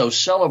is so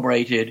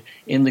celebrated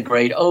in the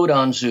great ode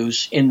on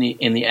Zeus in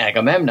the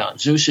Agamemnon.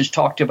 Zeus is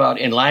talked about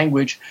in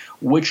language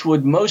which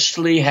would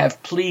mostly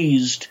have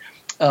pleased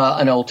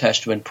an Old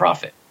Testament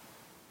prophet.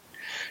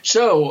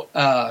 So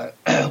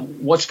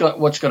what's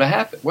going to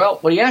happen? Well,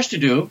 what he has to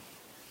do,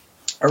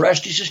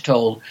 Orestes is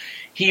told,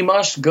 he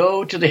must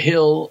go to the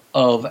hill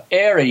of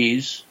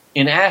Ares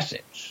in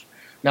Athens.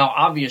 Now,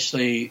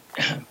 obviously,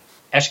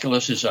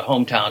 Aeschylus is a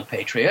hometown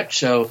patriot,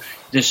 so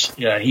this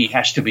he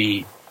has to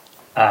be.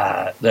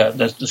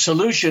 The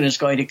solution is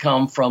going to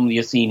come from the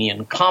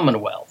Athenian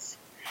Commonwealth,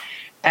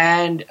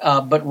 and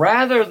but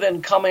rather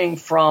than coming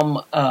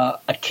from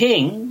a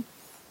king,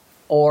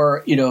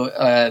 or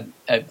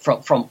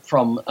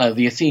from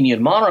the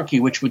Athenian monarchy,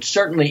 which would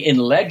certainly in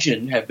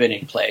legend have been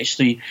in place.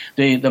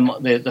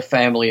 The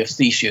family of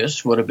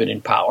Theseus would have been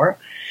in power,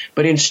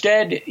 but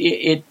instead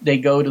they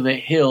go to the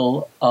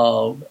hill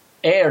of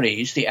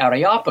Ares, the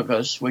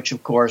Areopagus, which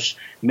of course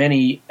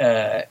many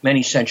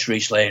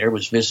centuries later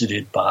was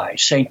visited by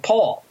St.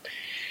 Paul.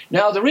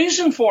 Now the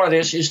reason for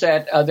this is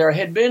that there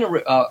had been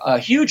a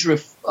huge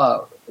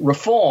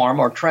reform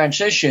or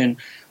transition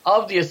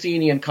of the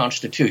Athenian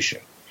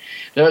constitution.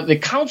 The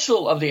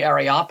Council of the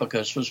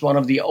Areopagus was one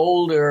of the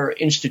older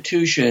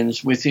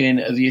institutions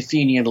within the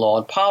Athenian law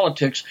and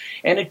politics,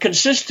 and it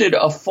consisted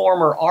of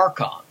former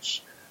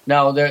archons.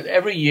 Now,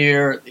 every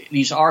year,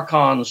 these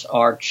archons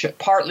are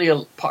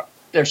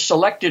they're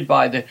selected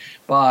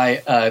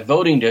by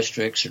voting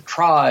districts or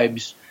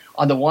tribes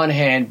on the one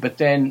hand, but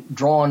then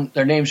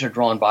their names are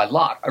drawn by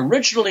lot.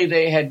 Originally,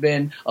 they had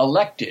been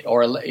elected,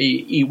 or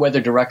whether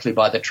directly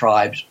by the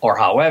tribes or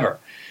however,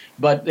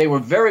 but they were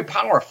very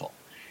powerful.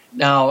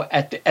 Now,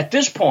 at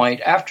this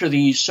point, after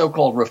these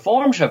so-called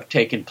reforms have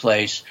taken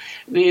place,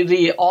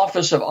 the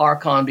office of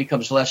archon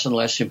becomes less and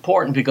less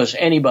important because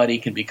anybody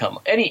can become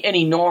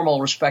any normal,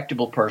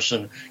 respectable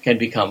person can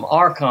become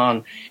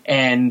archon,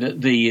 and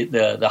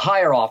the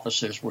higher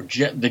officers were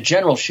the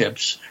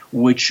generalships,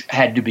 which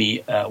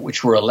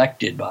were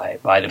elected by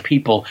the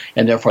people,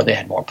 and therefore they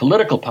had more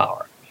political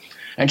power.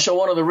 And so,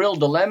 one of the real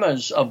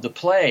dilemmas of the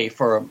play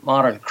for a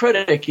modern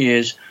critic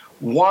is,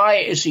 why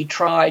is he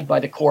tried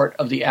by the court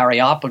of the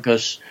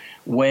Areopagus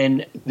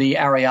when the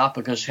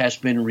Areopagus has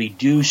been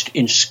reduced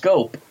in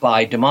scope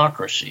by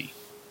democracy?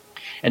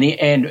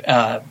 And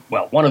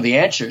one of the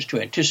answers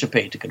to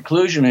anticipate the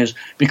conclusion is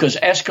because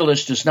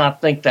Aeschylus does not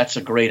think that's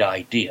a great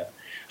idea.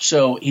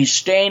 So he's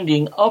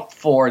standing up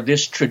for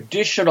this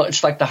traditional,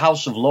 it's like the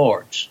House of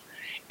Lords.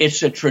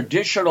 It's a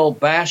traditional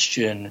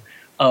bastion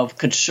of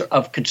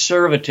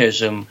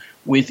conservatism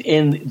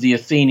within the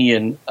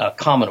Athenian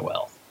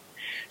Commonwealth.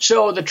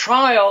 So the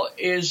trial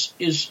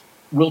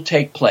will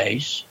take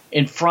place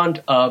in front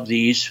of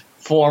these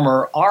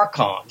former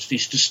archons,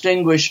 these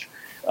distinguished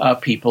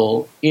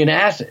people in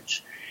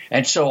Athens.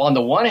 And so on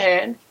the one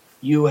hand,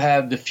 you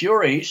have the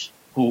Furies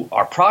who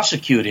are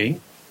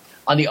prosecuting.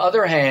 On the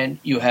other hand,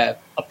 you have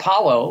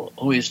Apollo,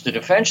 who is the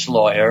defense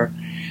lawyer,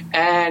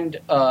 and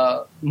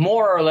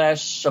more or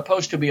less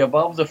supposed to be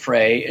above the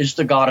fray is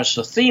the goddess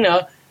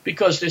Athena,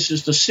 because this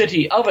is the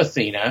city of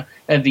Athena,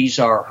 and these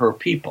are her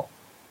people.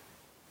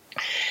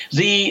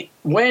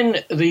 When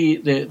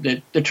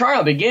the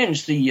trial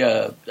begins,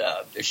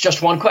 it's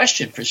just one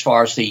question as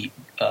far as the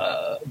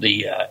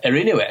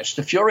Erinues,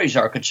 the Furies,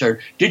 are concerned.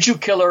 Did you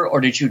kill her or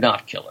did you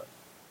not kill her?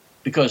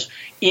 Because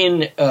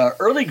in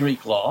early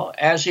Greek law,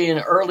 as in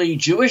early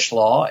Jewish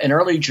law, and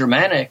early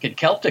Germanic and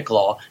Celtic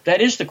law, that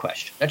is the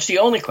question. That's the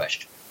only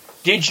question.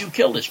 Did you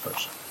kill this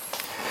person?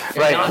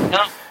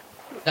 Right.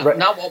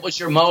 Not what was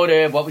your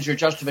motive, what was your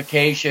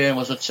justification,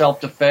 was it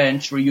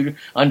self-defense, were you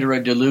under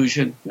a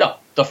delusion? No,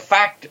 the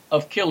fact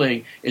of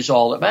killing is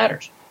all that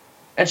matters.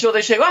 And so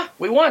they say,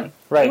 we won.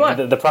 Right, we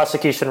won. The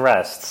prosecution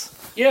rests.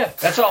 Yeah,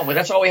 that's all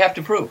we have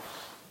to prove.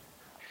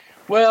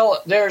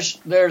 Well, there's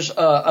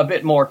a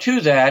bit more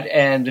to that,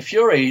 and the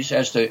Furies,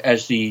 as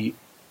the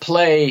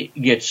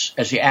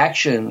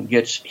action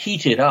gets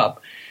heated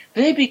up,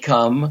 they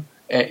become,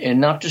 and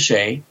not to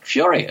say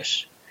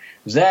furious.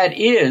 That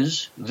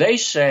is, they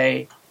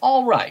say,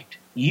 all right,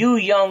 you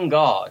young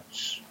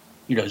gods,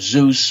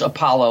 Zeus,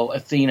 Apollo,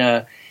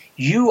 Athena,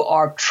 you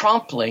are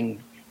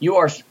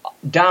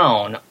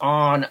down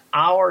on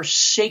our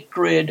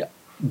sacred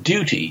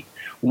duty.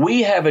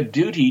 We have a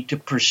duty to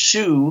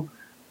pursue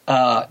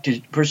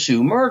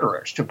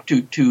murderers, to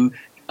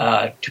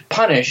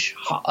punish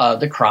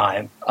the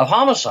crime of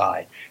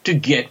homicide, to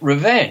get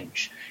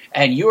revenge.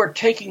 And you are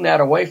taking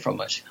that away from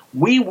us.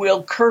 We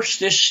will curse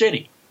this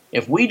city.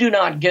 If we do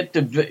not get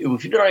the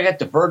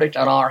verdict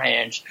on our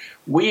hands,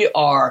 we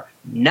are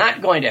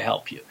not going to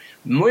help you.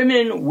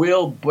 Women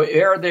will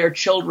bear their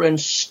children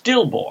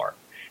stillborn.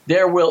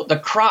 The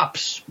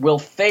crops will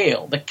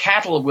fail. The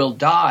cattle will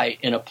die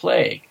in a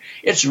plague.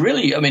 It's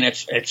really,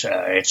 it's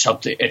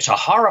a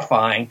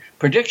horrifying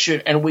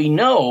prediction, and we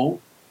know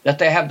that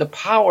they have the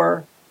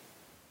power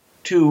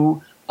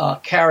to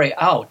carry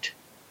out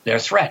their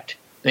threat.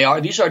 They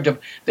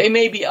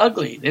may be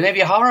ugly. They may be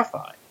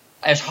horrifying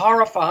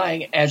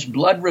as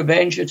blood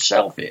revenge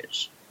itself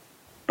is,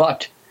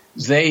 but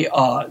they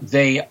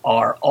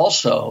are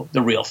also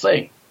the real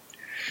thing.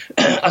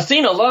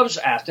 Athena loves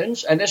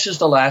Athens, and this is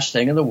the last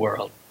thing in the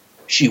world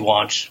she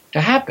wants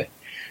to happen.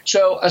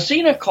 So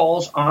Athena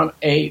calls on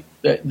the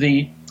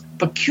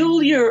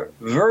peculiar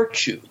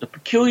virtue, the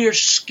peculiar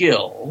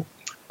skill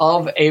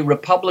of a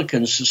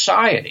republican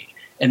society,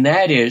 and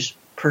that is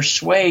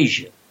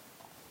persuasion,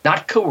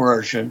 not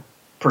coercion,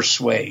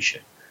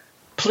 persuasion.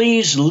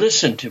 Please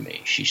listen to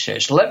me, she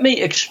says. Let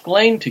me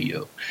explain to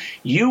you.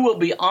 You will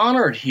be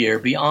honored here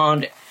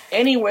beyond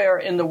anywhere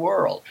in the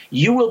world.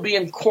 You will be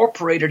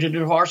incorporated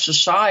into our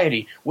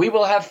society. We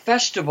will have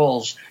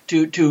festivals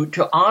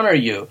to honor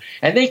you.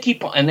 And they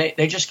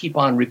just keep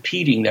on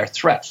repeating their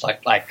threats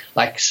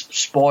like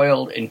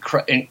spoiled and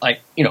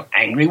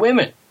angry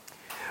women.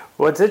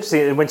 Well, it's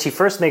interesting. When she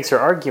first makes her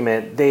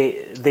argument,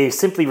 they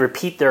simply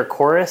repeat their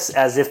chorus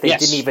as if they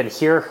didn't even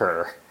hear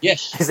her.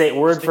 Yes. They say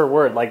word for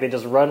word, like they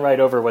just run right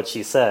over what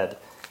she said.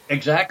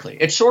 Exactly.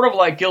 It's sort of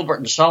like Gilbert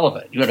and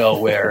Sullivan,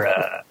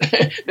 where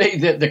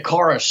the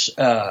chorus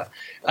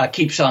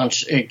keeps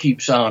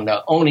on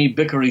Oni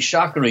Bickery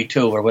Shockery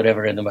too, or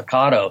whatever in the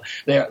Mikado.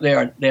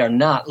 They are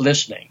not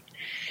listening.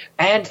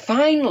 And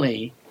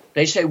finally,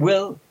 they say,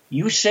 "Will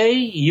you say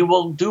you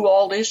will do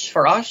all this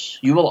for us?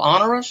 You will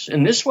honor us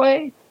in this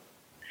way?"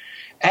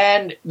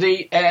 And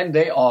they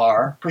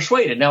are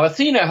persuaded. Now,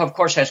 Athena, of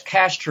course, has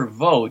cast her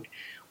vote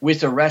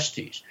with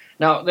Orestes.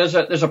 Now, there's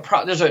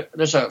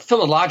a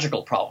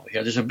philological problem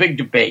here. There's a big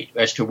debate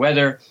as to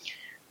whether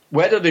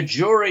the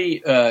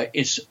jury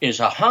is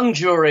a hung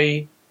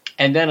jury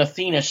and then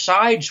Athena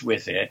sides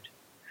with it,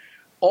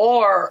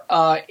 or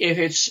if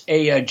it's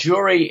a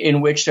jury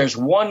in which there's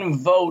one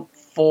vote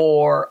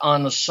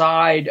on the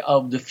side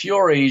of the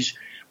Furies,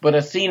 but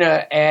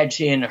Athena adds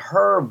in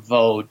her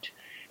vote,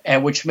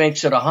 and which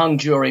makes it a hung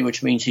jury,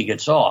 which means he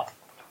gets off.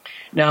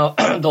 Now,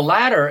 the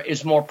latter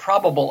is more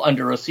probable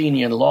under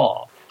Athenian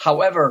law.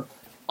 However,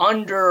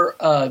 under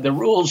the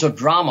rules of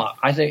drama,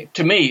 I think,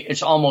 to me,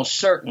 it's almost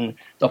certain.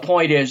 The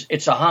point is,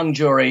 it's a hung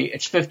jury,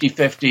 it's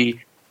 50-50,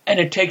 and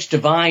it takes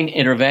divine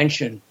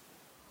intervention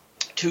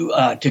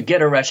to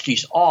get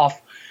Orestes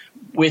off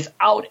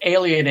without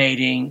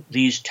alienating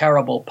these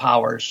terrible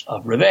powers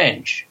of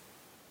revenge.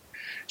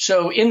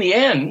 So in the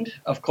end,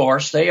 of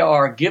course, they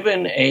are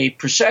given a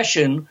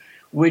procession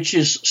which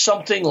is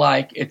something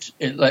like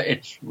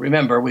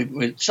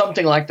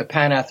something like the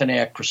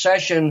Panathenaic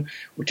procession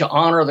to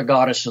honor the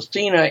goddess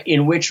Athena,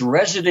 in which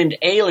resident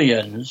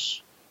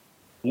aliens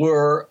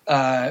were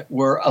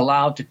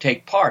allowed to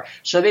take part.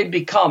 So they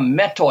become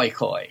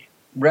metoikoi.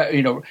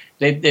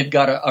 They've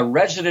got a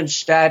resident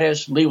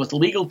status with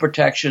legal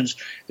protections.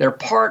 They're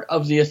part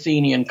of the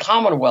Athenian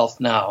Commonwealth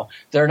now.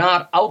 They're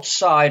not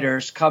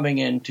outsiders coming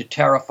in to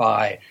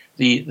terrify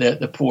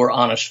the poor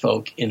honest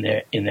folk in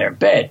their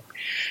bed.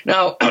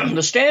 Now,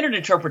 the standard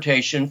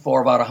interpretation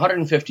for about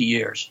 150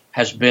 years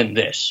has been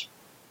this.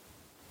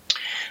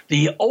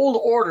 The old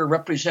order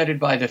represented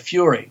by the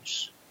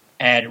Furies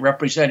and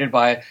represented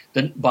by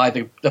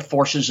the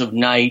forces of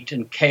night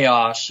and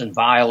chaos and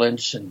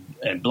violence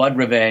and blood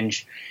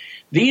revenge,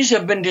 these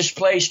have been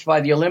displaced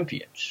by the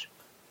Olympians.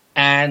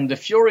 And the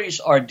Furies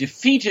are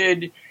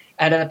defeated,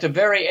 and at the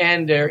very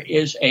end there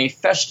is a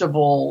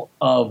festival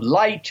of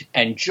light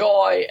and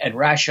joy and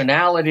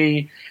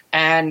rationality,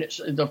 and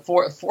the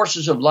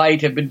forces of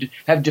light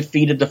have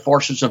defeated the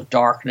forces of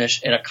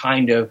darkness in a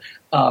kind of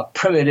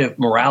primitive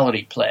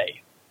morality play.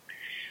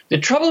 The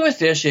trouble with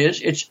this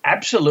is it's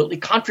absolutely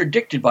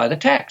contradicted by the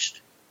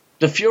text.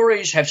 The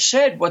Furies have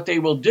said what they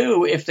will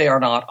do if they are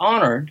not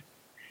honored,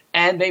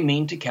 and they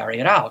mean to carry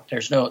it out.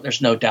 There's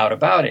no doubt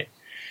about it.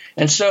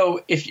 And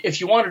so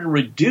if you wanted to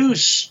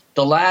reduce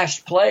the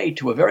last play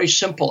to a very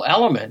simple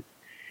element,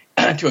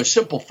 to a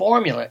simple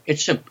formula,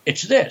 it's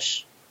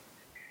this.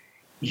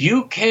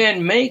 You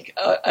can make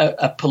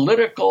a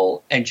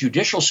political and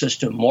judicial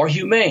system more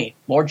humane,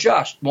 more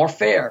just, more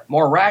fair,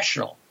 more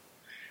rational.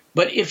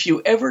 But if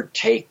you ever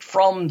take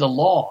from the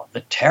law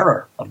the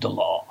terror of the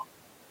law,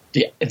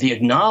 the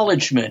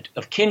acknowledgement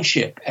of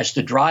kinship as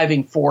the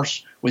driving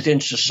force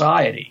within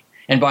society,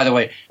 and by the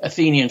way,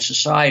 Athenian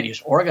society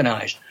is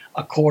organized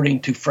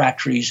according to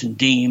phratries and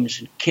demes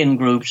and kin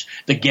groups,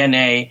 the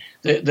gene.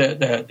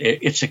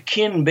 It's a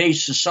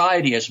kin-based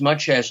society as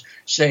much as,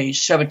 say,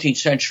 17th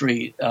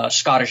century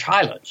Scottish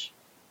Highlands.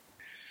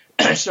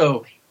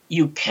 So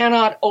you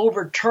cannot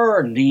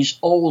overturn these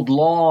old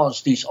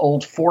laws, these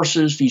old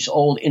forces, these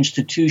old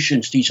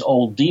institutions, these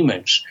old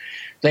demons.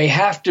 They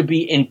have to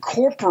be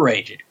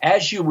incorporated.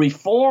 As you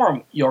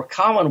reform your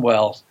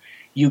commonwealth,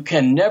 you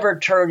can never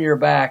turn your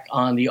back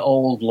on the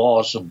old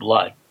laws of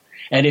blood.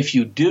 And if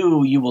you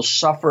do, you will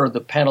suffer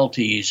the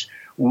penalties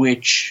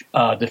which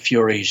the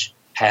Furies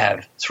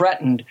have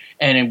threatened,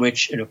 and in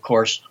which, and of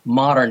course,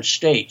 modern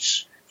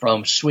states,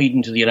 from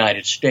Sweden to the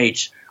United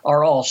States,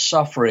 are all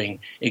suffering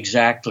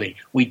exactly.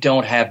 We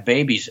don't have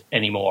babies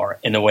anymore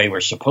in the way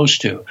we're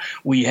supposed to.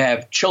 We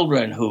have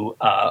children who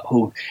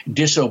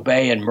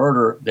disobey and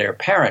murder their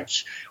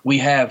parents. We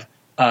have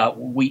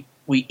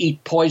we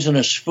eat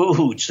poisonous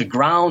foods. The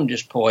ground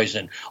is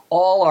poisoned.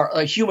 All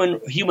our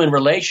human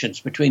relations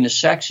between the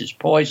sexes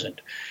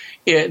poisoned.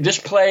 This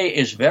play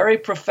is very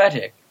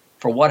prophetic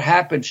for what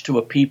happens to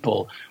a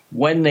people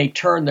when they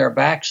turn their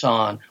backs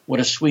on what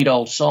a sweet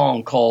old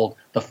song called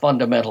the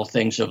fundamental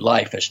things of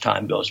life as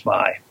time goes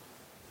by.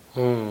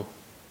 Well,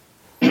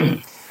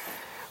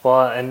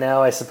 and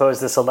now I suppose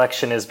this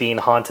election is being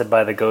haunted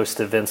by the ghost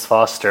of Vince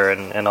Foster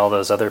and all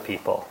those other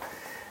people.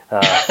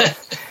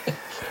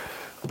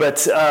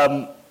 But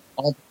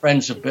all the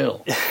friends of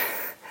Bill.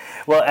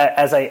 Well,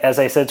 as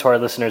I said to our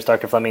listeners,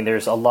 Dr. Fleming,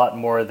 there's a lot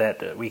more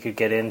that we could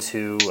get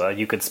into.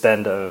 You could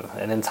spend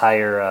an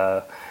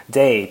entire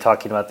day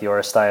talking about the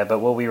Oresteia, but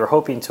what we were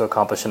hoping to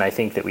accomplish, and I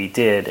think that we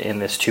did in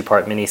this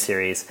two-part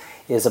miniseries,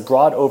 is a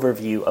broad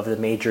overview of the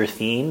major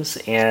themes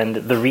and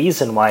the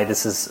reason why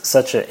this is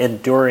such an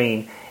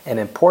enduring and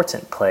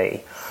important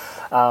play.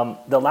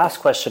 The last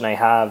question I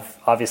have,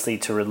 obviously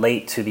to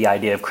relate to the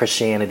idea of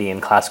Christianity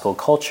and classical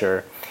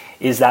culture,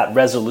 is that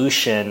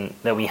resolution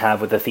that we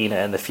have with Athena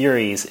and the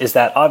Furies, is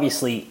that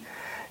obviously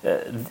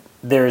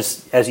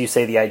there's, as you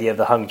say, the idea of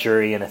the hung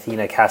jury and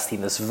Athena casting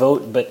this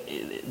vote, but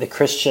the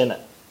Christian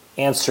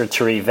answer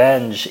to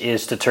revenge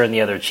is to turn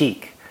the other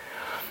cheek.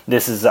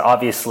 This is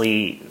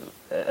obviously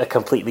a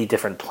completely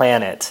different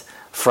planet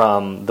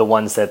from the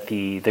ones that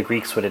the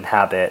Greeks would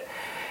inhabit.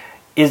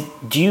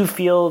 Do you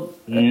feel...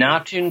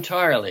 Not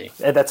entirely.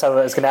 That's what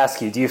I was going to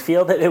ask you. Do you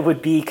feel that it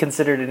would be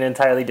considered an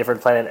entirely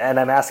different planet? And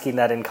I'm asking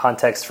that in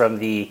context from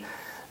the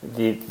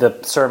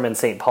sermon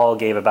St. Paul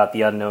gave about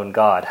the unknown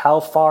God.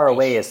 How far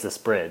away is this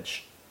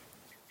bridge?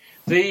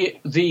 We're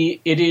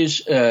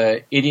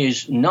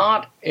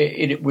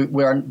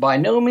by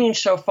no means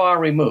so far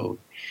removed.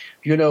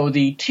 You know,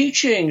 the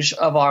teachings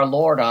of our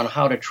Lord on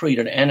how to treat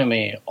an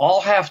enemy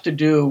all have to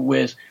do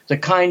with the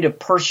kind of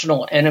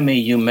personal enemy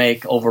you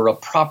make over a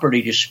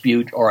property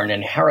dispute or an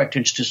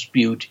inheritance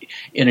dispute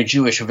in a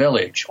Jewish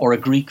village or a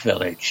Greek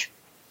village.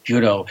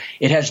 You know,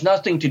 it has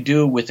nothing to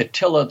do with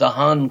Attila the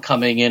Hun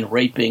coming in,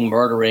 raping,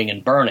 murdering,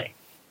 and burning.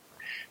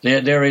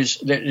 There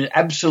is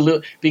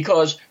absolute,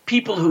 because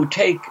people who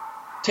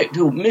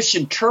who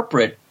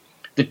misinterpret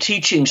the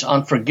teachings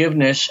on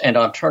forgiveness and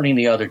on turning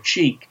the other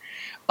cheek.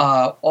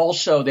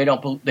 Also, they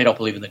don't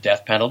believe in the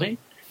death penalty.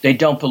 They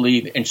don't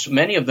believe, and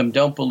many of them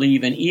don't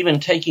believe in even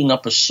taking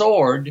up a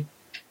sword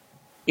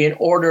in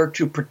order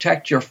to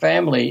protect your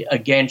family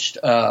against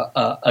an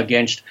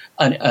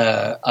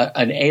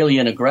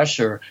alien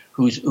aggressor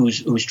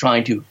who's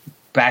trying to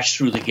bash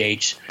through the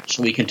gates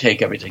so he can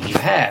take everything you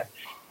have.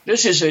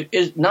 This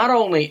is not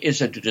only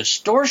a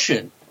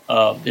distortion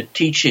of the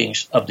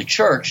teachings of the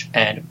church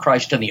and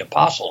Christ and the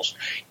apostles,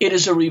 it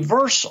is a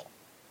reversal.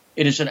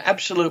 It is an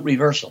absolute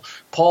reversal.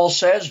 Paul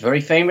says very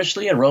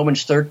famously in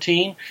Romans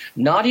 13,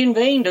 not in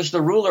vain does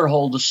the ruler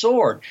hold the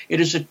sword.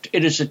 It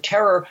is a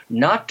terror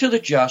not to the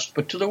just,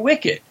 but to the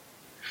wicked.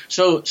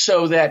 So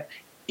that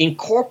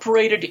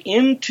incorporated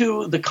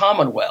into the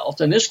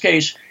Commonwealth, in this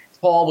case,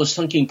 Paul was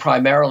thinking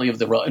primarily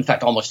of in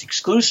fact, almost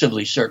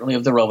exclusively, certainly,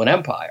 of the Roman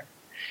Empire,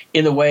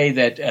 in the way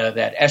that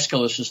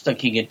Aeschylus is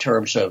thinking in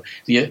terms of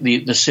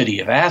the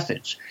city of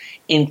Athens.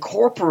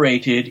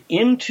 Incorporated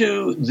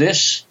into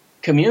this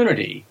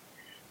community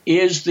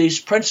is this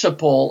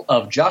principle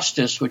of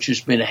justice, which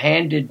has been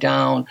handed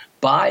down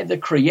by the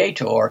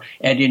Creator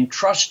and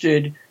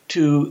entrusted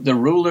to the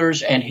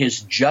rulers and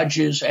his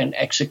judges and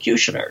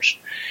executioners.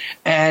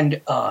 And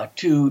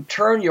to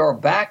turn your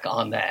back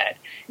on that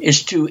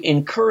is to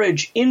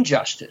encourage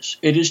injustice.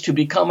 It is to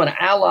become an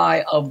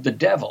ally of the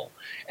devil.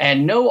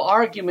 And no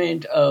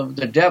argument of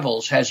the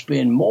devil's has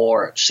been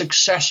more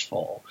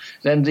successful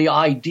than the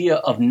idea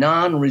of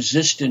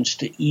non-resistance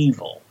to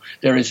evil.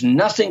 There is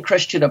nothing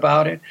Christian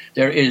about it.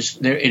 It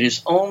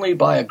is only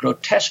by a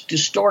grotesque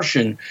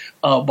distortion,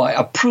 by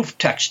a proof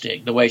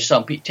texting, the way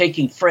some people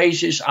taking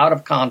phrases out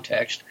of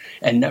context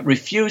and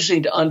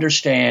refusing to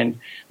understand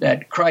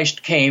that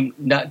Christ came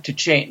not to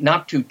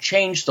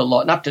change the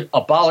law, not to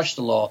abolish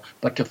the law,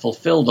 but to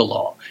fulfill the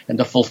law. And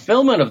the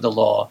fulfillment of the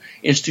law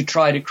is to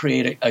try to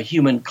create a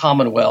human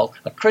commonwealth,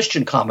 a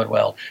Christian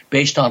commonwealth,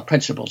 based on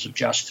principles of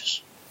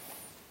justice.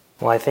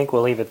 Well, I think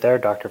we'll leave it there,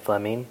 Dr.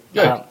 Fleming.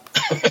 Good.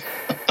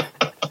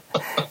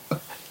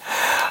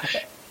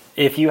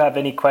 If you have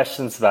any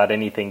questions about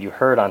anything you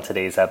heard on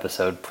today's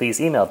episode,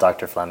 please email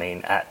Dr.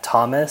 Fleming at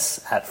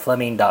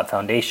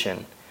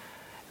thomas@fleming.foundation.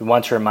 We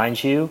want to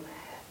remind you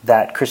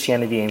that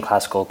Christianity and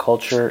Classical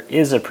Culture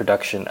is a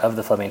production of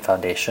the Fleming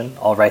Foundation.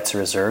 All rights are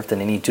reserved,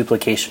 and any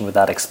duplication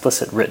without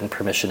explicit written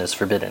permission is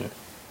forbidden.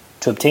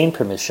 To obtain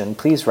permission,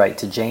 please write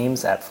to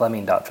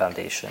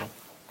james@fleming.foundation.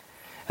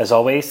 As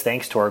always,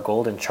 thanks to our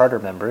Gold and Charter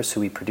members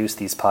who we produce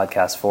these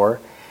podcasts for,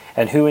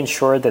 and who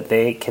ensure that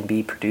they can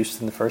be produced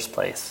in the first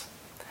place.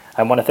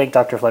 I want to thank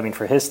Dr. Fleming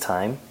for his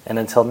time, and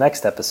until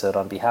next episode,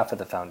 on behalf of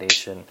the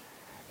Foundation,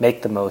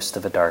 make the most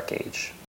of a dark age.